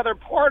here's the other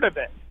part of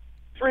it.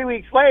 3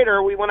 weeks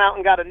later, we went out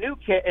and got a new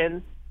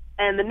kitten,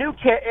 and the new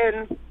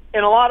kitten,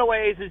 in a lot of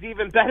ways, is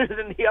even better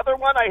than the other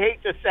one, I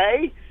hate to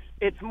say.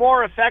 It's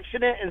more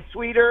affectionate and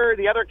sweeter.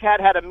 The other cat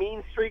had a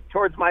mean streak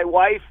towards my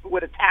wife,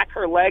 would attack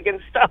her leg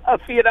and stuff,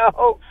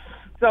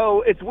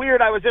 So it's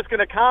weird. I was just going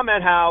to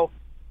comment how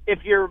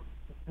if your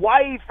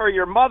wife or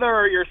your mother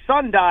or your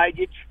son died,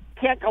 you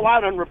can't go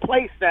out and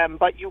replace them,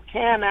 but you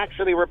can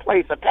actually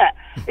replace a pet.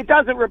 It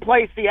doesn't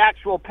replace the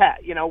actual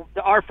pet.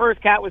 Our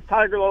first cat was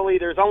Tiger Lily.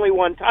 There's only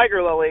one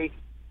Tiger Lily,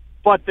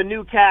 but the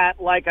new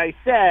cat, like I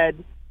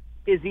said,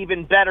 is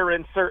even better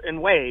in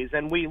certain ways,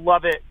 and we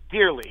love it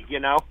dearly,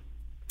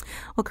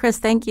 Well, Chris,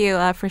 thank you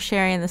for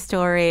sharing the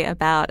story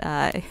about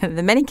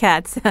the many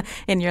cats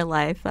in your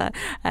life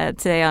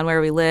today on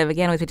Where We Live.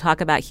 Again, as we talk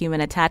about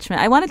human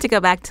attachment, I wanted to go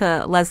back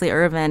to Leslie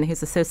Irvin,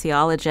 who's a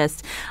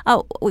sociologist.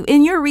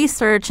 In your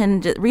research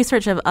and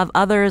research of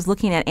others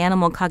looking at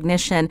animal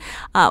cognition,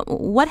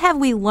 what have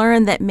we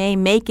learned that may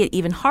make it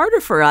even harder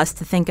for us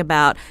to think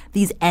about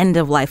these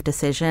end-of-life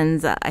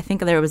decisions? I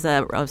think there was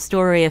a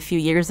story a few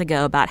years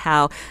ago about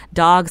how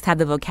dogs have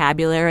the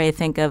vocabulary, I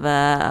think, of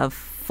a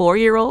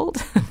 4-year-old.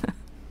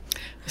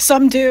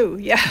 Some do,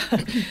 yeah.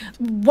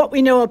 What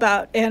we know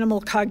about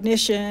animal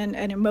cognition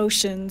and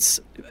emotions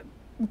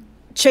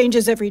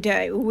changes every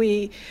day.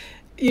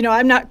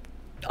 I'm not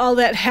all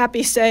that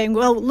happy saying,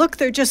 well, look,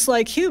 they're just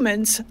like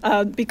humans,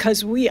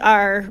 because we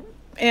are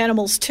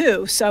animals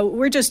too. So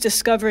we're just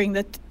discovering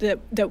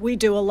that we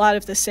do a lot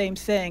of the same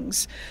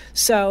things.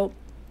 So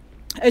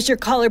as your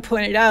caller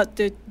pointed out,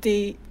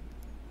 the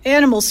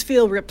animals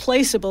feel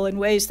replaceable in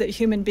ways that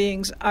human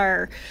beings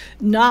are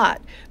not,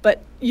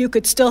 but you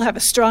could still have a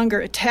stronger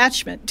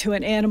attachment to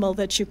an animal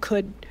than you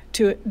could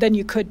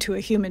to a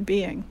human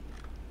being.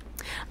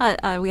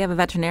 We have a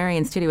veterinarian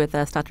in studio with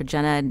us, Dr.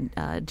 Jenna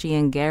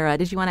Giangera.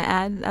 Did you want to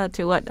add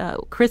to what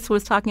Chris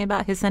was talking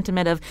about, his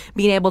sentiment of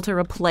being able to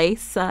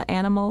replace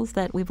animals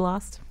that we've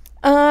lost?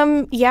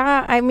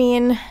 Yeah, I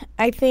mean,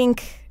 I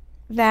think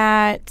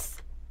that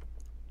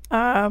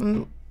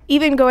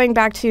even going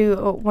back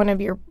to one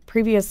of your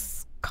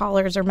previous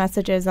callers or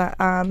messages, that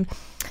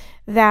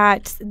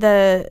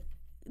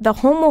the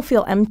home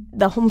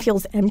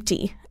feels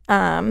empty.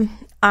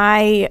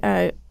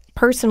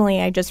 Personally,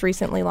 I just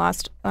recently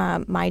lost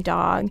my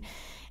dog,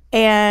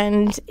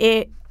 and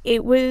it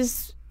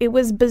was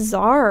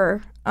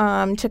bizarre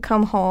to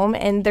come home,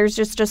 and there's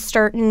just a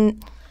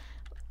certain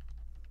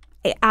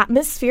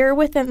atmosphere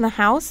within the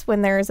house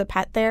when there is a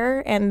pet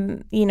there,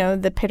 and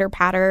the pitter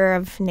patter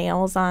of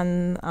nails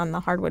on the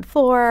hardwood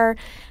floor,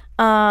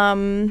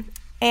 and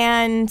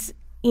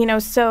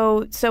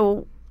so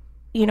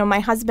my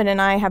husband and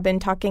I have been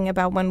talking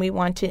about when we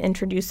want to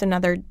introduce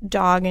another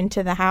dog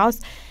into the house.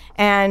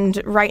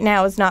 And right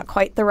now is not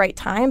quite the right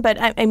time. But,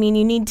 I mean,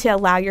 you need to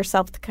allow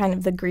yourself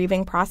the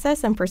grieving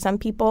process. And for some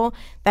people,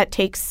 that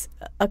takes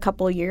a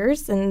couple of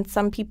years. And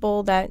some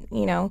people that,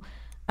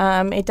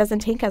 it doesn't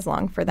take as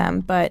long for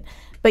them. But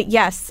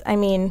yes, I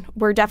mean,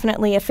 we're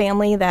definitely a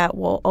family that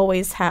will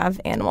always have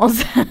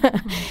animals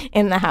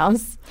in the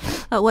house.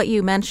 What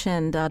you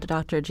mentioned,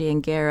 Dr.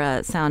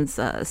 Giangera, sounds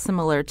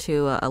similar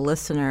to a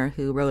listener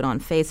who wrote on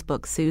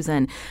Facebook,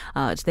 Susan.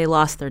 They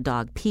lost their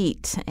dog,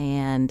 Pete,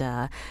 and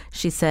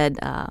she said,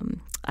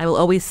 I will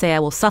always say I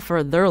will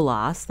suffer their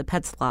loss, the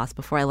pet's loss,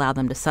 before I allow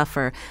them to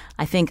suffer.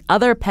 I think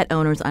other pet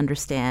owners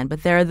understand,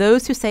 but there are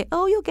those who say,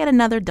 oh, you'll get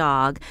another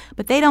dog,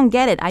 but they don't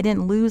get it. I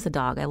didn't lose a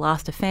dog. I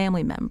lost a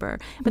family member.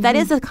 But that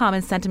is a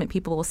common sentiment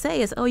people will say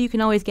is, oh, you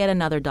can always get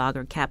another dog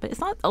or cat, but it's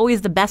not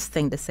always the best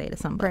thing to say to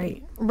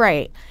somebody.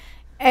 Right.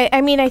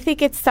 I mean, I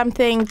think it's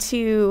something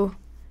to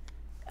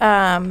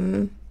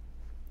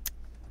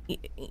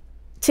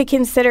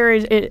consider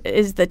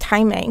is the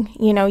timing.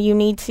 You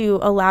need to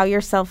allow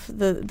yourself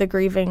the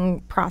grieving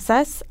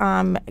process,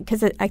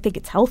 because I think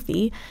it's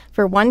healthy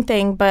for one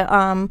thing,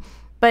 but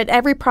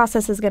every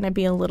process is going to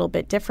be a little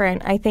bit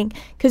different. I think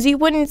because you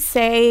wouldn't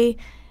say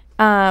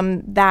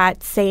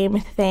that same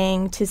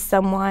thing to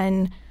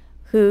someone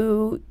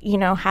who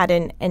had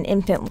an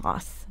infant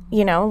loss.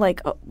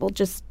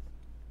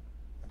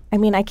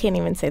 I can't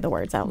even say the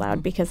words out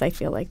loud because I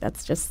feel like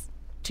that's just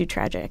too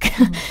tragic.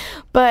 Mm-hmm.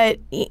 But,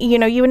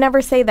 you would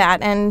never say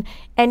that. And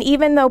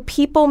even though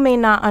people may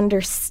not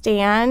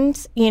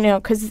understand,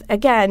 because,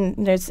 again,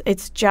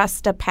 it's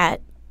just a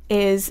pet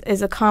is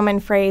a common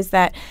phrase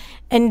that,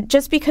 and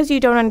just because you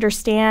don't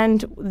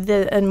understand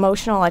the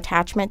emotional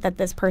attachment that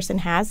this person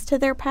has to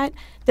their pet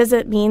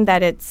doesn't mean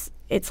that it's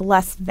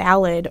less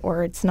valid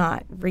or it's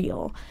not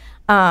real.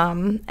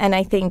 And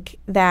I think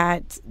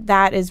that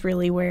is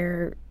really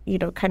where,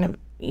 kind of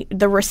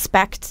the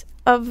respect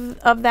of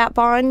that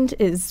bond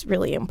is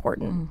really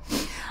important.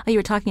 You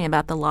were talking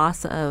about the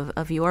loss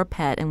of your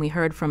pet, and we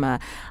heard from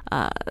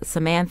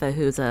Samantha,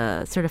 who's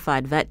a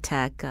certified vet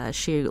tech.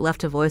 She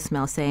left a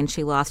voicemail saying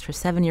she lost her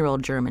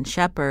 7-year-old German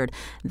Shepherd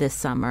this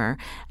summer.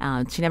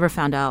 She never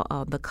found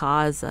out the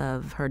cause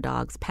of her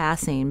dog's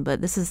passing,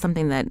 but this is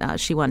something that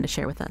she wanted to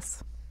share with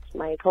us.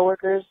 My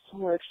coworkers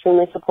were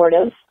extremely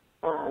supportive.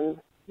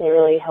 They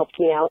really helped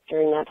me out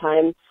during that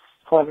time.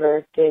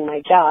 However, doing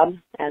my job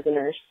as a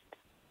nurse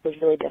was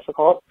really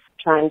difficult,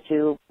 trying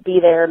to be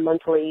there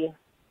monthly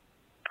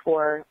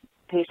for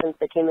patients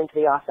that came into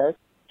the office.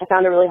 I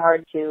found it really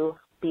hard to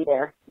be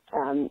there,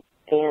 and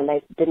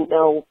I didn't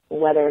know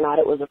whether or not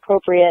it was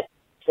appropriate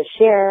to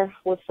share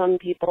with some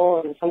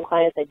people, and some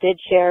clients I did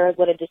share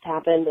what had just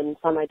happened, and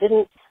some I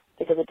didn't,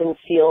 because it didn't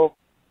feel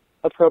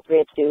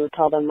appropriate to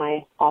tell them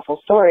my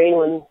awful story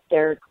when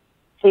they're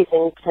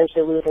facing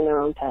potentially losing their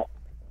own pet.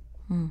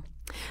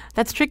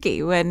 That's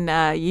tricky when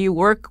you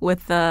work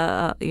with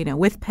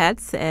with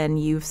pets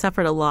and you've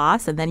suffered a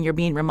loss, and then you're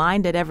being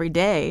reminded every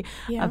day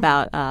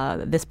about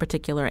this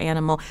particular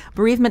animal.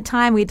 Bereavement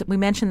time. We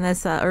mentioned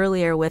this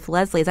earlier with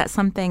Leslie. Is that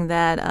something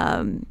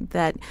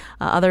that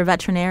other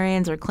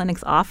veterinarians or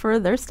clinics offer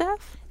their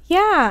staff?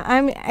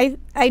 Yeah,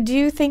 I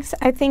do think so.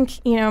 I think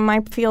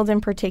my field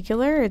in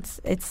particular,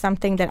 it's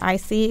something that I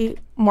see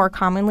more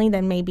commonly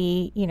than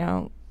maybe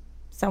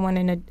someone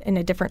in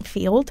a different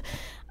field.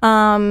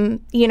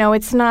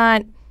 It's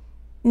not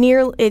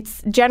near.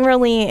 It's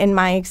generally, in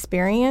my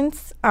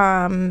experience,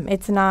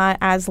 it's not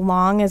as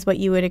long as what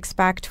you would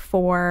expect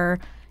for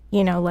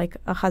like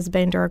a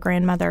husband or a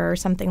grandmother or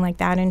something like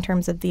that in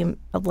terms of the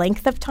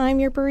length of time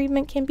your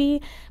bereavement can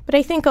be. But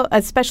I think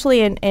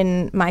especially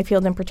in my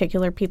field in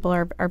particular, people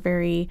are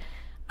very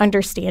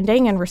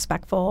understanding and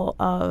respectful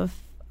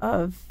of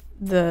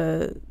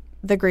the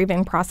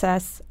grieving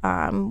process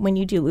when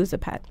you do lose a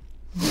pet.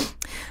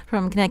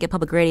 From Connecticut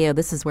Public Radio,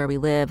 this is Where We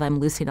Live. I'm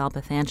Lucy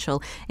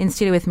Nalpathanchel. In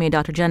studio with me,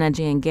 Dr. Jenna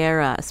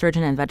Giangera, a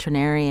surgeon and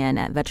veterinarian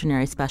at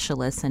Veterinary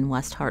Specialists in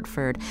West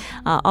Hartford.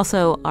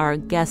 Also, our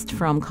guest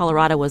from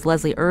Colorado was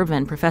Leslie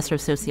Irvin, professor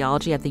of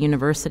sociology at the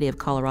University of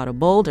Colorado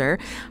Boulder.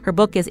 Her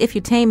book is If You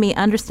Tame Me,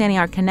 Understanding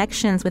Our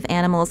Connections with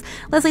Animals.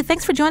 Leslie,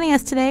 thanks for joining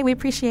us today. We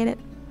appreciate it.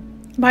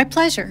 My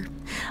pleasure.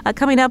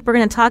 Coming up, we're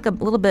going to talk a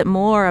little bit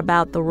more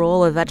about the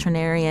role of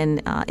veterinarian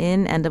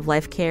in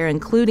end-of-life care,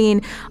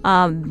 including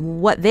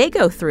what they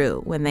go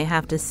through when they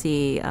have to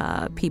see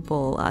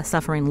people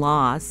suffering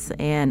loss,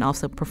 and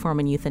also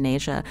performing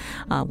euthanasia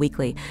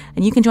weekly.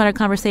 And you can join our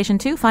conversation,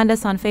 too. Find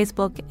us on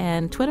Facebook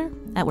and Twitter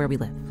at Where We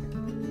Live.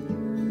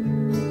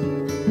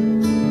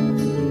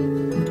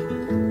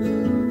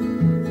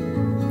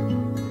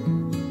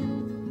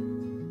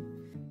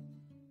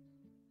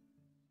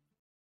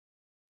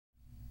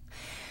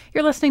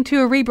 You're listening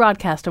to a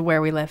rebroadcast of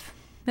Where We Live.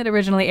 It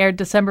originally aired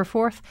December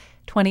 4th,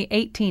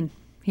 2018,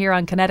 here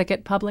on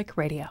Connecticut Public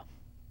Radio.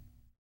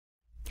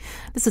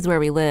 This is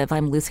Where We Live.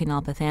 I'm Lucy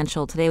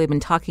Nalpathanchel. Today we've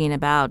been talking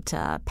about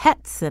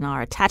pets and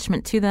our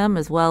attachment to them,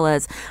 as well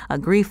as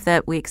grief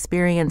that we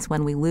experience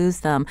when we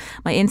lose them.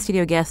 My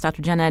in-studio guest,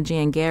 Dr. Jenna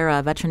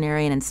Giangera,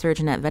 veterinarian and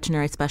surgeon at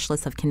Veterinary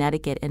Specialists of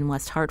Connecticut in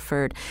West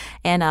Hartford.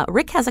 And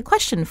Rick has a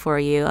question for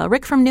you.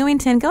 Rick from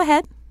Newington, go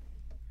ahead.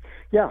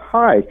 Yeah,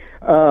 hi.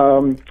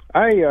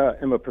 I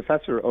am a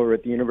professor over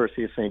at the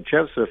University of St.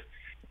 Joseph,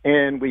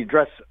 and we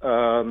address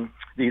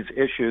these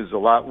issues a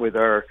lot with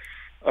our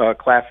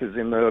classes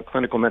in the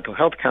clinical mental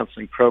health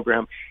counseling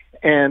program.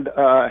 And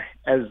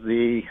as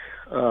the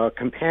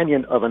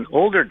companion of an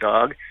older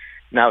dog,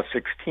 now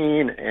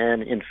 16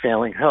 and in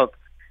failing health,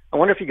 I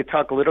wonder if you could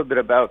talk a little bit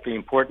about the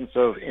importance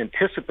of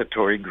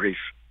anticipatory grief.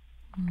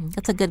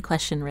 That's a good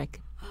question,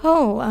 Rick.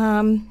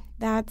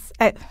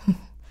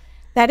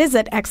 That is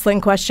an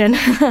excellent question.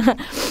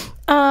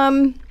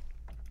 I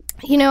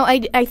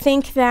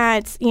think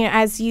that,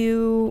 as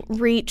you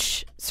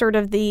reach sort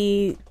of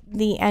the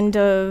end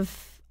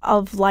of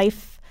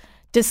life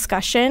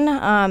discussion,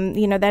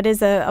 that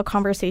is a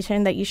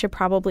conversation that you should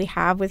probably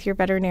have with your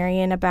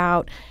veterinarian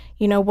about,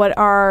 what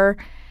are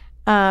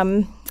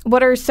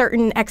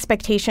certain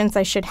expectations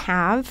I should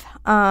have.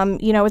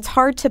 It's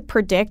hard to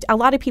predict. A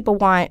lot of people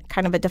want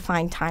kind of a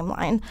defined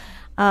timeline,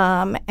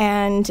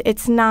 and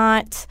it's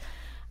not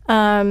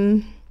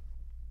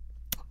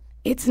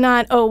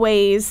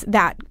always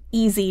that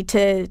easy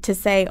to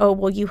say, oh,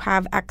 well, you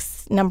have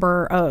X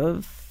number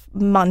of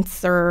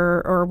months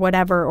or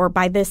whatever, or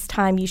by this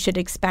time you should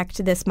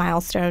expect this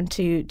milestone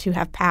to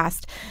have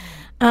passed.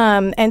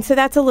 And so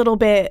that's a little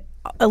bit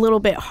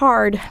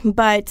hard.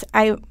 But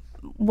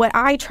what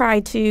I try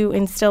to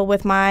instill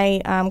with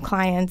my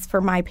clients for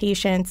my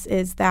patients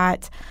is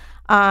that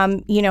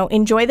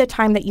enjoy the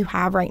time that you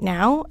have right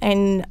now,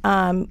 and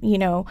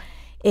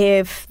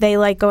if they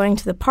like going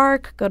to the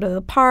park, go to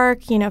the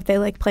park. If they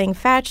like playing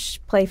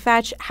fetch, play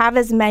fetch. Have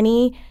as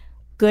many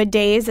good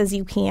days as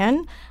you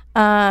can.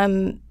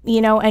 And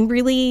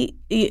really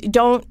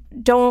don't.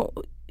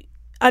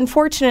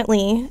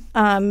 Unfortunately,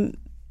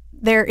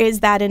 there is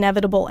that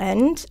inevitable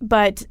end,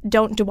 but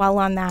don't dwell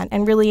on that,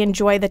 and really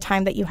enjoy the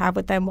time that you have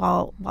with them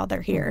while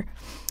they're here.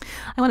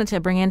 I wanted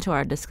to bring into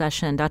our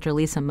discussion Dr.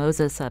 Lisa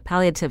Moses, a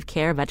palliative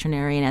care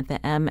veterinarian at the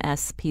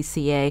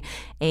MSPCA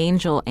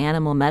Angel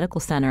Animal Medical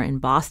Center in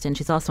Boston.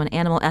 She's also an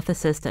animal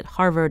ethicist at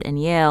Harvard and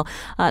Yale.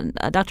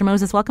 Dr.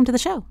 Moses, welcome to the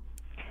show.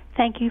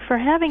 Thank you for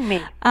having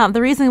me.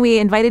 The reason we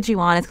invited you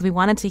on is because we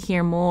wanted to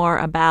hear more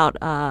about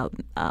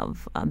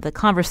the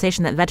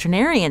conversation that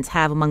veterinarians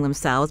have among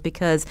themselves,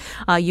 because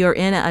you're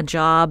in a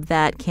job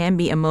that can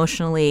be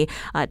emotionally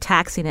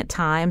taxing at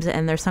times,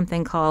 and there's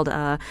something called,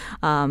 I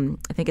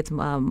think it's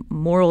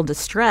moral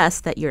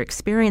distress that you're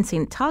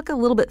experiencing. Talk a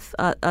little bit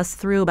us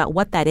through about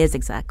what that is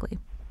exactly.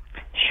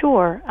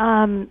 Sure.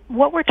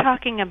 What we're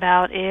talking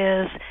about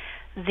is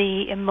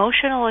the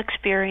emotional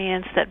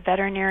experience that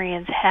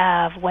veterinarians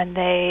have when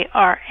they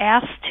are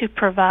asked to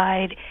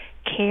provide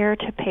care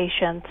to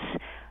patients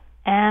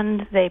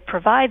and they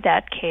provide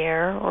that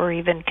care or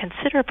even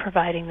consider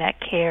providing that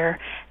care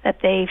that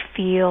they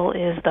feel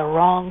is the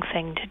wrong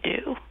thing to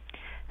do.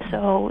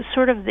 So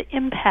sort of the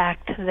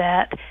impact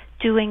that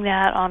doing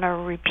that on a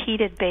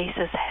repeated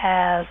basis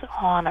has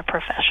on a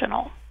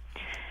professional.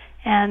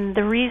 And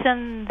the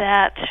reason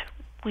that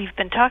we've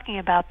been talking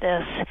about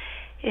this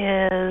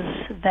is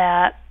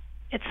that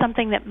it's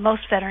something that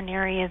most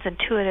veterinarians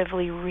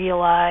intuitively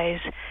realize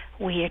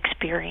we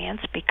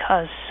experience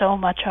because so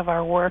much of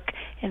our work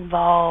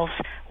involves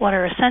what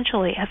are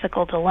essentially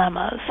ethical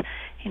dilemmas.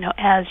 You know,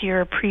 as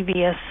your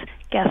previous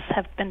guests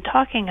have been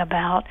talking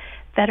about,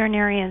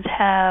 veterinarians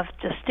have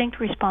distinct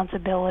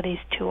responsibilities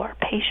to our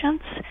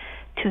patients,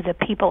 to the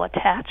people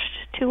attached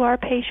to our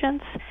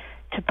patients,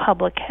 to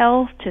public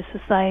health, to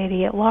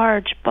society at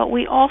large, but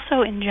we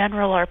also in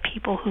general are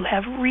people who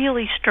have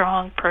really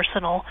strong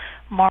personal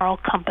moral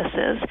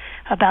compasses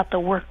about the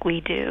work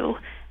we do.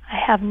 I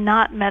have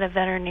not met a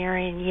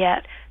veterinarian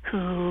yet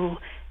who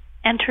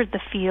entered the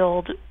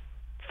field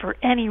for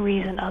any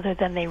reason other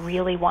than they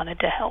really wanted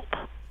to help.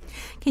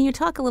 Can you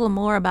talk a little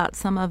more about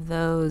some of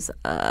those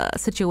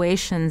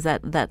situations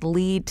that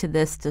lead to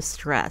this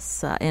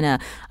distress in a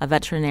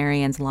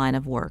veterinarian's line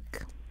of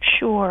work?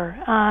 Sure.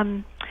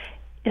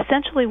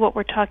 Essentially what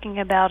we're talking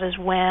about is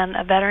when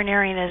a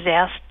veterinarian is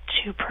asked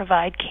to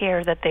provide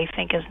care that they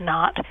think is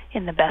not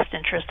in the best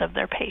interest of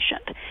their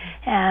patient.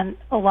 And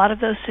a lot of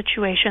those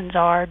situations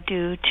are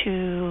due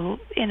to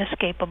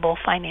inescapable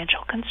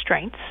financial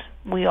constraints.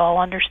 We all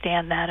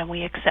understand that and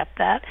we accept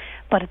that,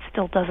 but it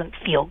still doesn't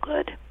feel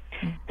good.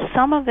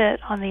 Some of it,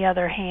 on the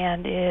other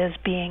hand, is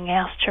being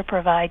asked to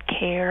provide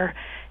care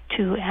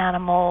to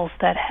animals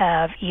that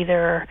have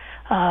either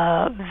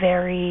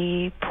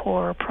very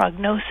poor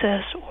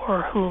prognosis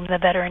or whom the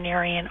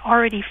veterinarian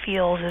already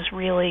feels is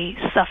really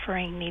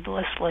suffering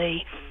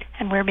needlessly,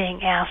 and we're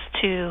being asked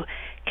to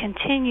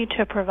continue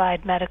to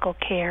provide medical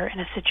care in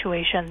a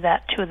situation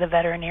that to the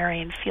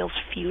veterinarian feels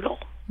futile.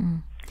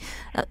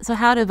 So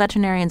how do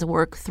veterinarians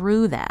work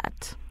through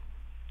that?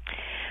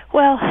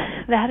 Well,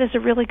 that is a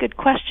really good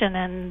question,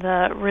 and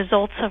the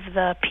results of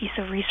the piece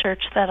of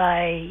research that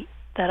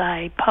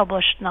I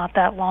published not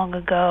that long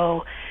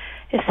ago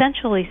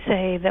essentially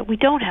say that we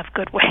don't have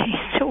good ways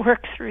to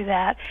work through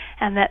that,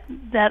 and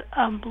that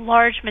a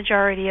large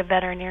majority of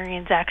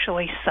veterinarians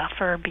actually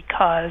suffer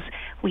because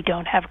we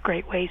don't have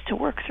great ways to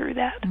work through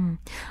that.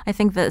 I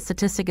think the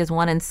statistic is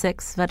 1 in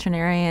 6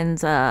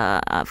 veterinarians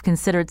have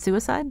considered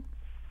suicide.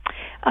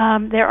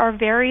 There are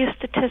various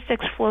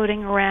statistics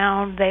floating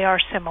around. They are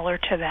similar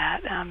to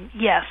that.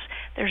 Yes,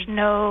 there's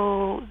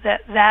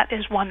that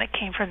is one that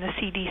came from the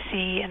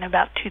CDC in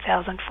about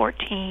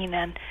 2014,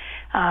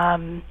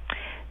 and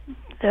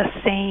the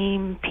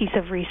same piece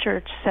of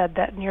research said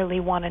that nearly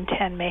 1 in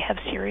 10 may have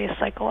serious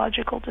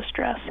psychological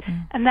distress.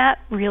 And that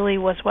really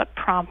was what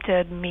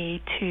prompted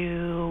me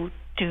to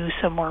do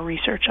some more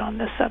research on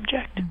this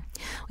subject.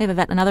 We have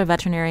another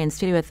veterinarian in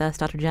studio with us,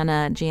 Dr.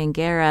 Jenna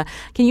Giangera.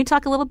 Can you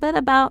talk a little bit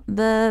about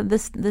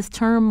this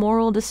term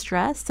moral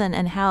distress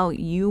and how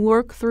you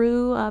work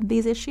through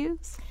these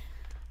issues?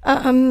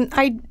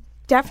 I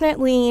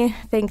definitely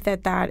think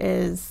that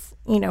is,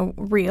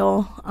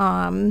 real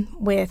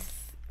with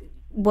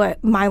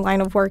what my line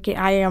of work.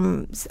 I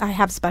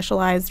have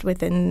specialized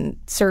within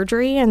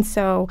surgery, and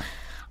so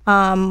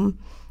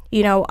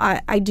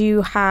I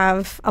do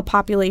have a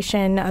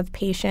population of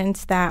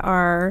patients that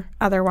are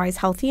otherwise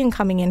healthy and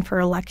coming in for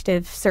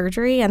elective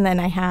surgery, and then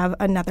I have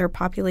another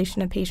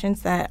population of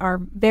patients that are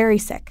very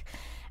sick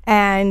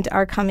and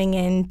are coming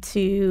in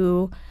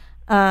to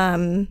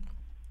have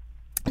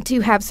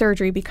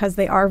surgery because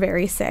they are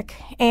very sick.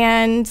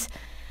 And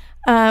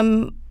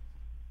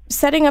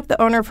setting up the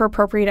owner for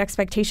appropriate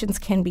expectations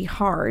can be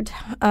hard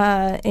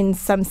in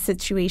some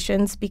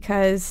situations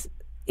because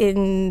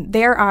in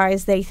their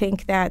eyes, they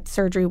think that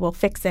surgery will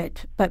fix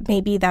it, but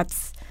maybe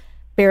that's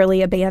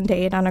barely a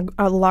Band-Aid on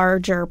a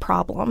larger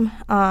problem.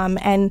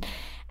 And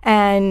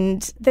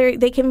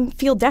they can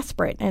feel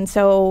desperate. And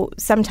so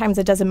sometimes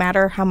it doesn't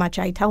matter how much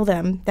I tell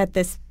them that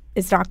this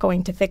is not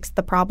going to fix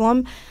the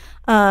problem.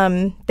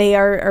 They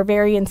are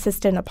very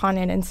insistent upon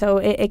it. And so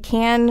it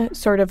can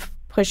sort of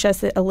push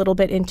us a little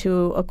bit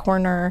into a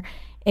corner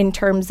in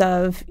terms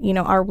of,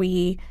 are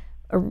we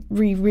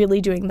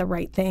really doing the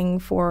right thing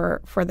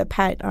for the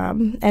pet?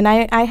 And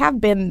I have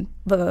been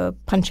the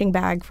punching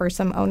bag for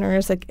some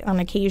owners on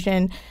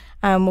occasion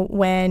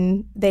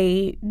when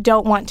they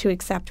don't want to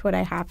accept what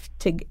I have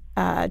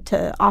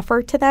to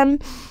offer to them.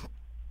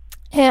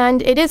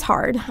 And it is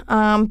hard,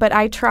 but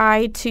I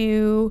try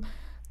to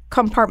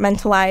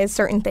compartmentalize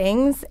certain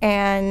things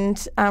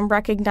and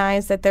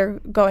recognize that they're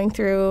going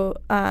through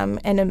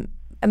an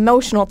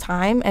emotional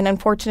time. And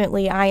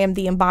unfortunately, I am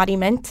the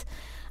embodiment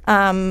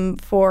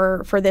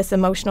for this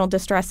emotional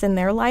distress in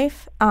their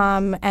life.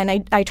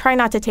 And I try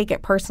not to take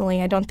it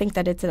personally. I don't think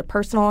that it's a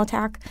personal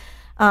attack.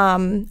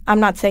 I'm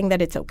not saying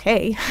that it's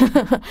okay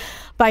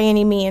by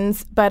any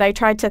means, but I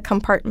try to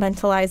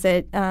compartmentalize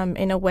it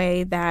in a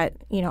way that,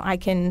 I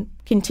can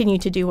continue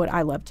to do what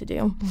I love to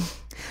do.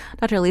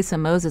 Dr. Lisa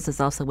Moses is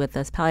also with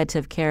us,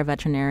 palliative care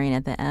veterinarian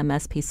at the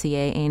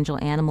MSPCA Angel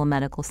Animal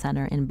Medical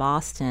Center in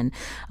Boston.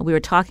 We were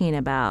talking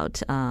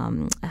about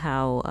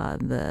how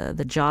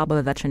the job of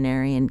a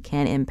veterinarian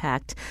can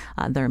impact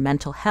their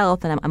mental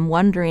health, and I'm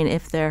wondering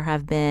if there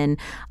have been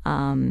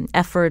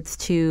efforts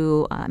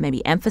to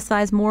maybe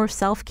emphasize more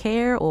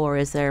self-care, or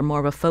is there more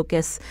of a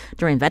focus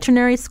during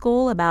veterinary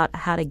school about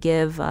how to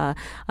give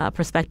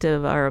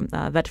prospective or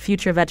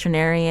future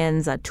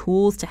veterinarians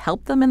tools to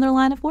help them in their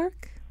line of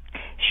work?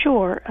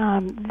 Sure.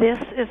 This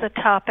is a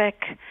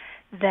topic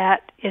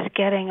that is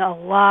getting a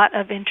lot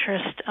of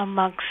interest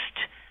amongst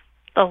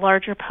the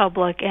larger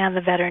public and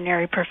the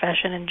veterinary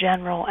profession in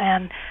general.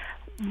 And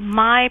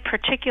my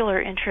particular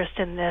interest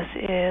in this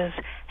is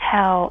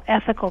how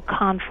ethical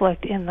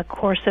conflict in the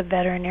course of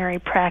veterinary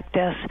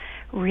practice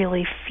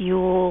really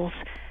fuels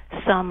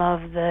some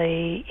of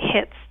the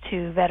hits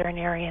to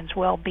veterinarians'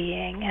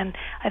 well-being. And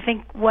I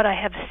think what I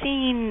have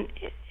seen,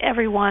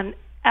 everyone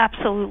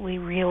absolutely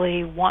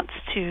really wants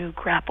to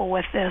grapple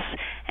with this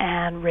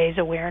and raise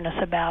awareness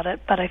about it,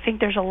 but I think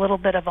there's a little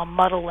bit of a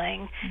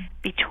muddling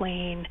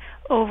between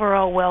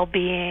overall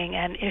well-being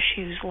and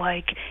issues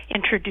like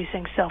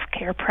introducing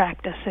self-care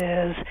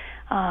practices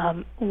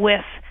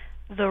with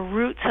the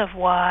roots of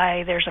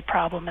why there's a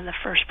problem in the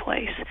first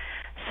place.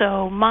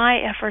 So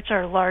my efforts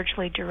are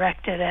largely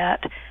directed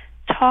at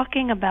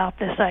talking about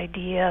this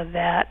idea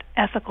that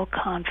ethical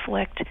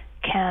conflict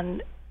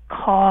can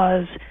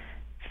cause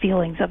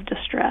feelings of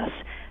distress,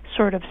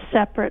 sort of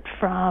separate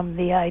from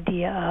the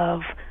idea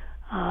of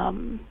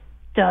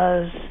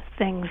does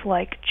things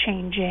like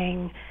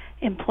changing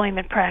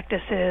employment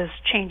practices,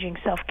 changing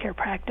self-care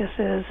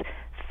practices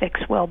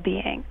fix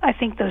well-being. I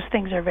think those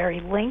things are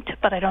very linked,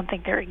 but I don't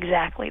think they're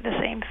exactly the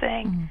same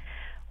thing. Mm-hmm.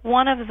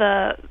 One of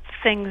the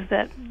things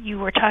that you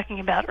were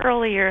talking about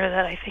earlier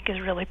that I think is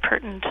really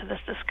pertinent to this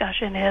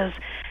discussion is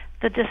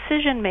the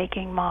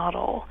decision-making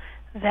model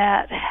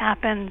that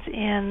happens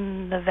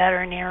in the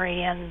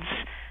veterinarian's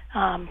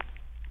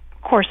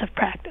course of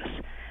practice.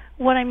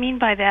 What I mean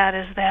by that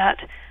is that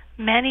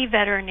many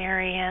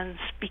veterinarians,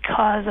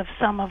 because of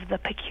some of the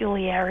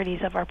peculiarities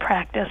of our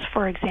practice,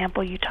 for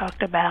example, you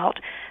talked about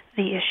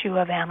the issue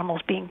of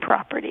animals being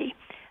property.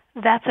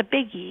 That's a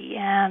biggie,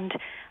 and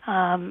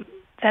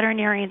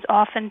veterinarians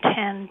often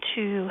tend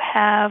to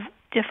have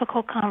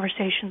difficult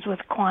conversations with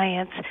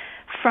clients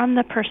from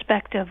the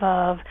perspective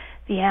of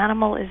the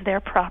animal is their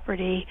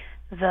property.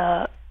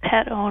 The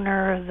pet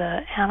owner,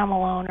 the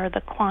animal owner,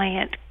 the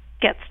client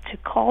gets to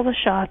call the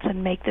shots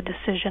and make the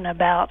decision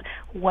about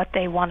what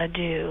they want to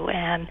do.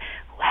 And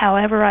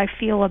however I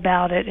feel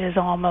about it is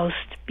almost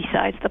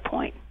besides the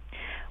point.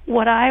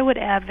 What I would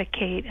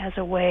advocate as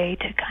a way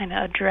to kind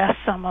of address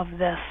some of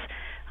this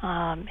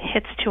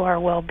hits to our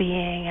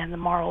well-being and the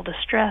moral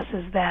distress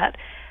is that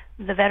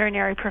the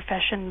veterinary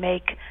profession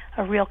make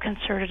a real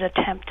concerted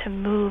attempt to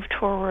move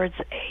towards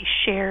a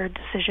shared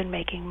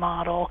decision-making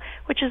model,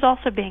 which is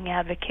also being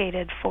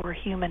advocated for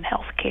human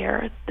health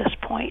care at this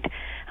point.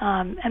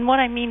 And what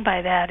I mean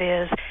by that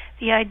is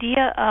the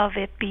idea of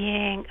it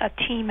being a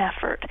team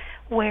effort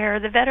where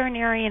the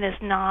veterinarian is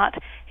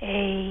not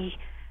a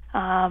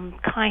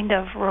kind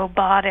of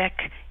robotic,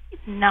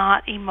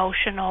 not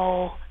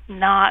emotional,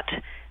 not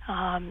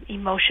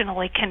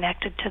emotionally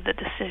connected to the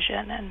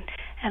decision.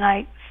 And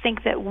I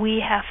think that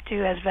we have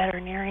to, as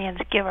veterinarians,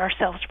 give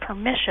ourselves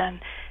permission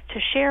to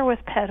share with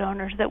pet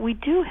owners that we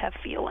do have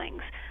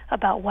feelings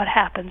about what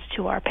happens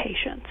to our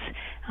patients.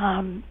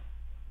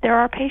 They're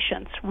our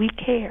patients. We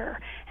care.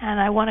 And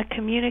I want to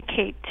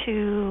communicate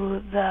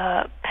to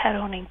the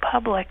pet-owning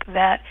public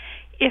that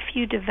if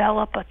you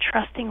develop a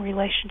trusting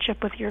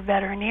relationship with your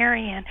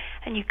veterinarian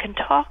and you can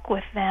talk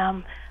with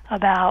them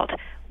about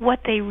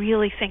what they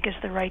really think is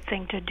the right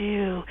thing to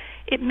do,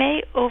 it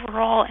may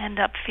overall end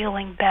up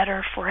feeling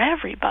better for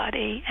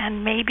everybody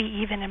and maybe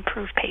even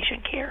improve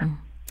patient care.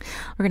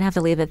 We're going to have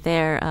to leave it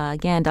there.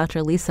 Again,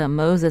 Dr. Lisa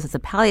Moses is a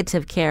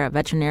palliative care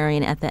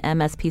veterinarian at the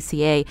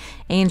MSPCA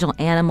Angel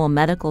Animal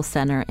Medical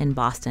Center in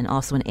Boston,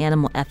 also an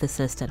animal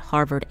ethicist at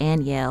Harvard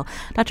and Yale.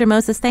 Dr.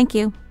 Moses, thank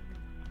you.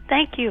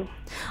 Thank you.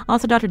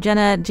 Also, Dr.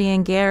 Jenna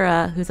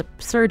Gianguerra, who's a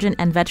surgeon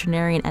and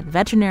veterinarian at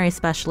Veterinary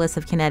Specialists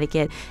of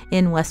Connecticut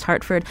in West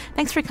Hartford.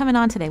 Thanks for coming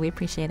on today. We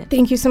appreciate it.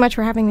 Thank you so much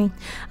for having me.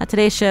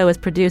 Today's show is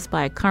produced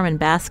by Carmen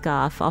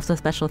Baskoff. Also,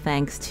 special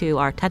thanks to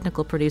our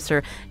technical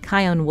producer,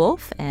 Kyone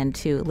Wolf, and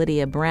to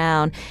Lydia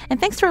Brown. And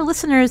thanks to our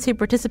listeners who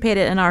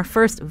participated in our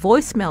first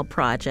voicemail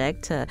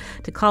project to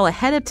call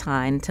ahead of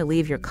time to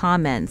leave your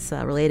comments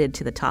related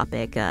to the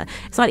topic.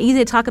 It's not easy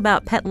to talk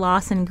about pet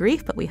loss and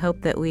grief, but we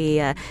hope that we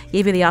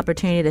gave you the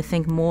opportunity to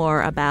think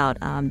more about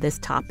this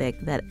topic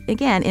that,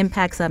 again,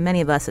 impacts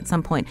many of us at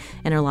some point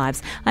in our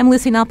lives. I'm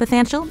Lucy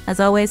Nalpathanchel. As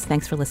always,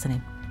 thanks for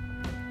listening.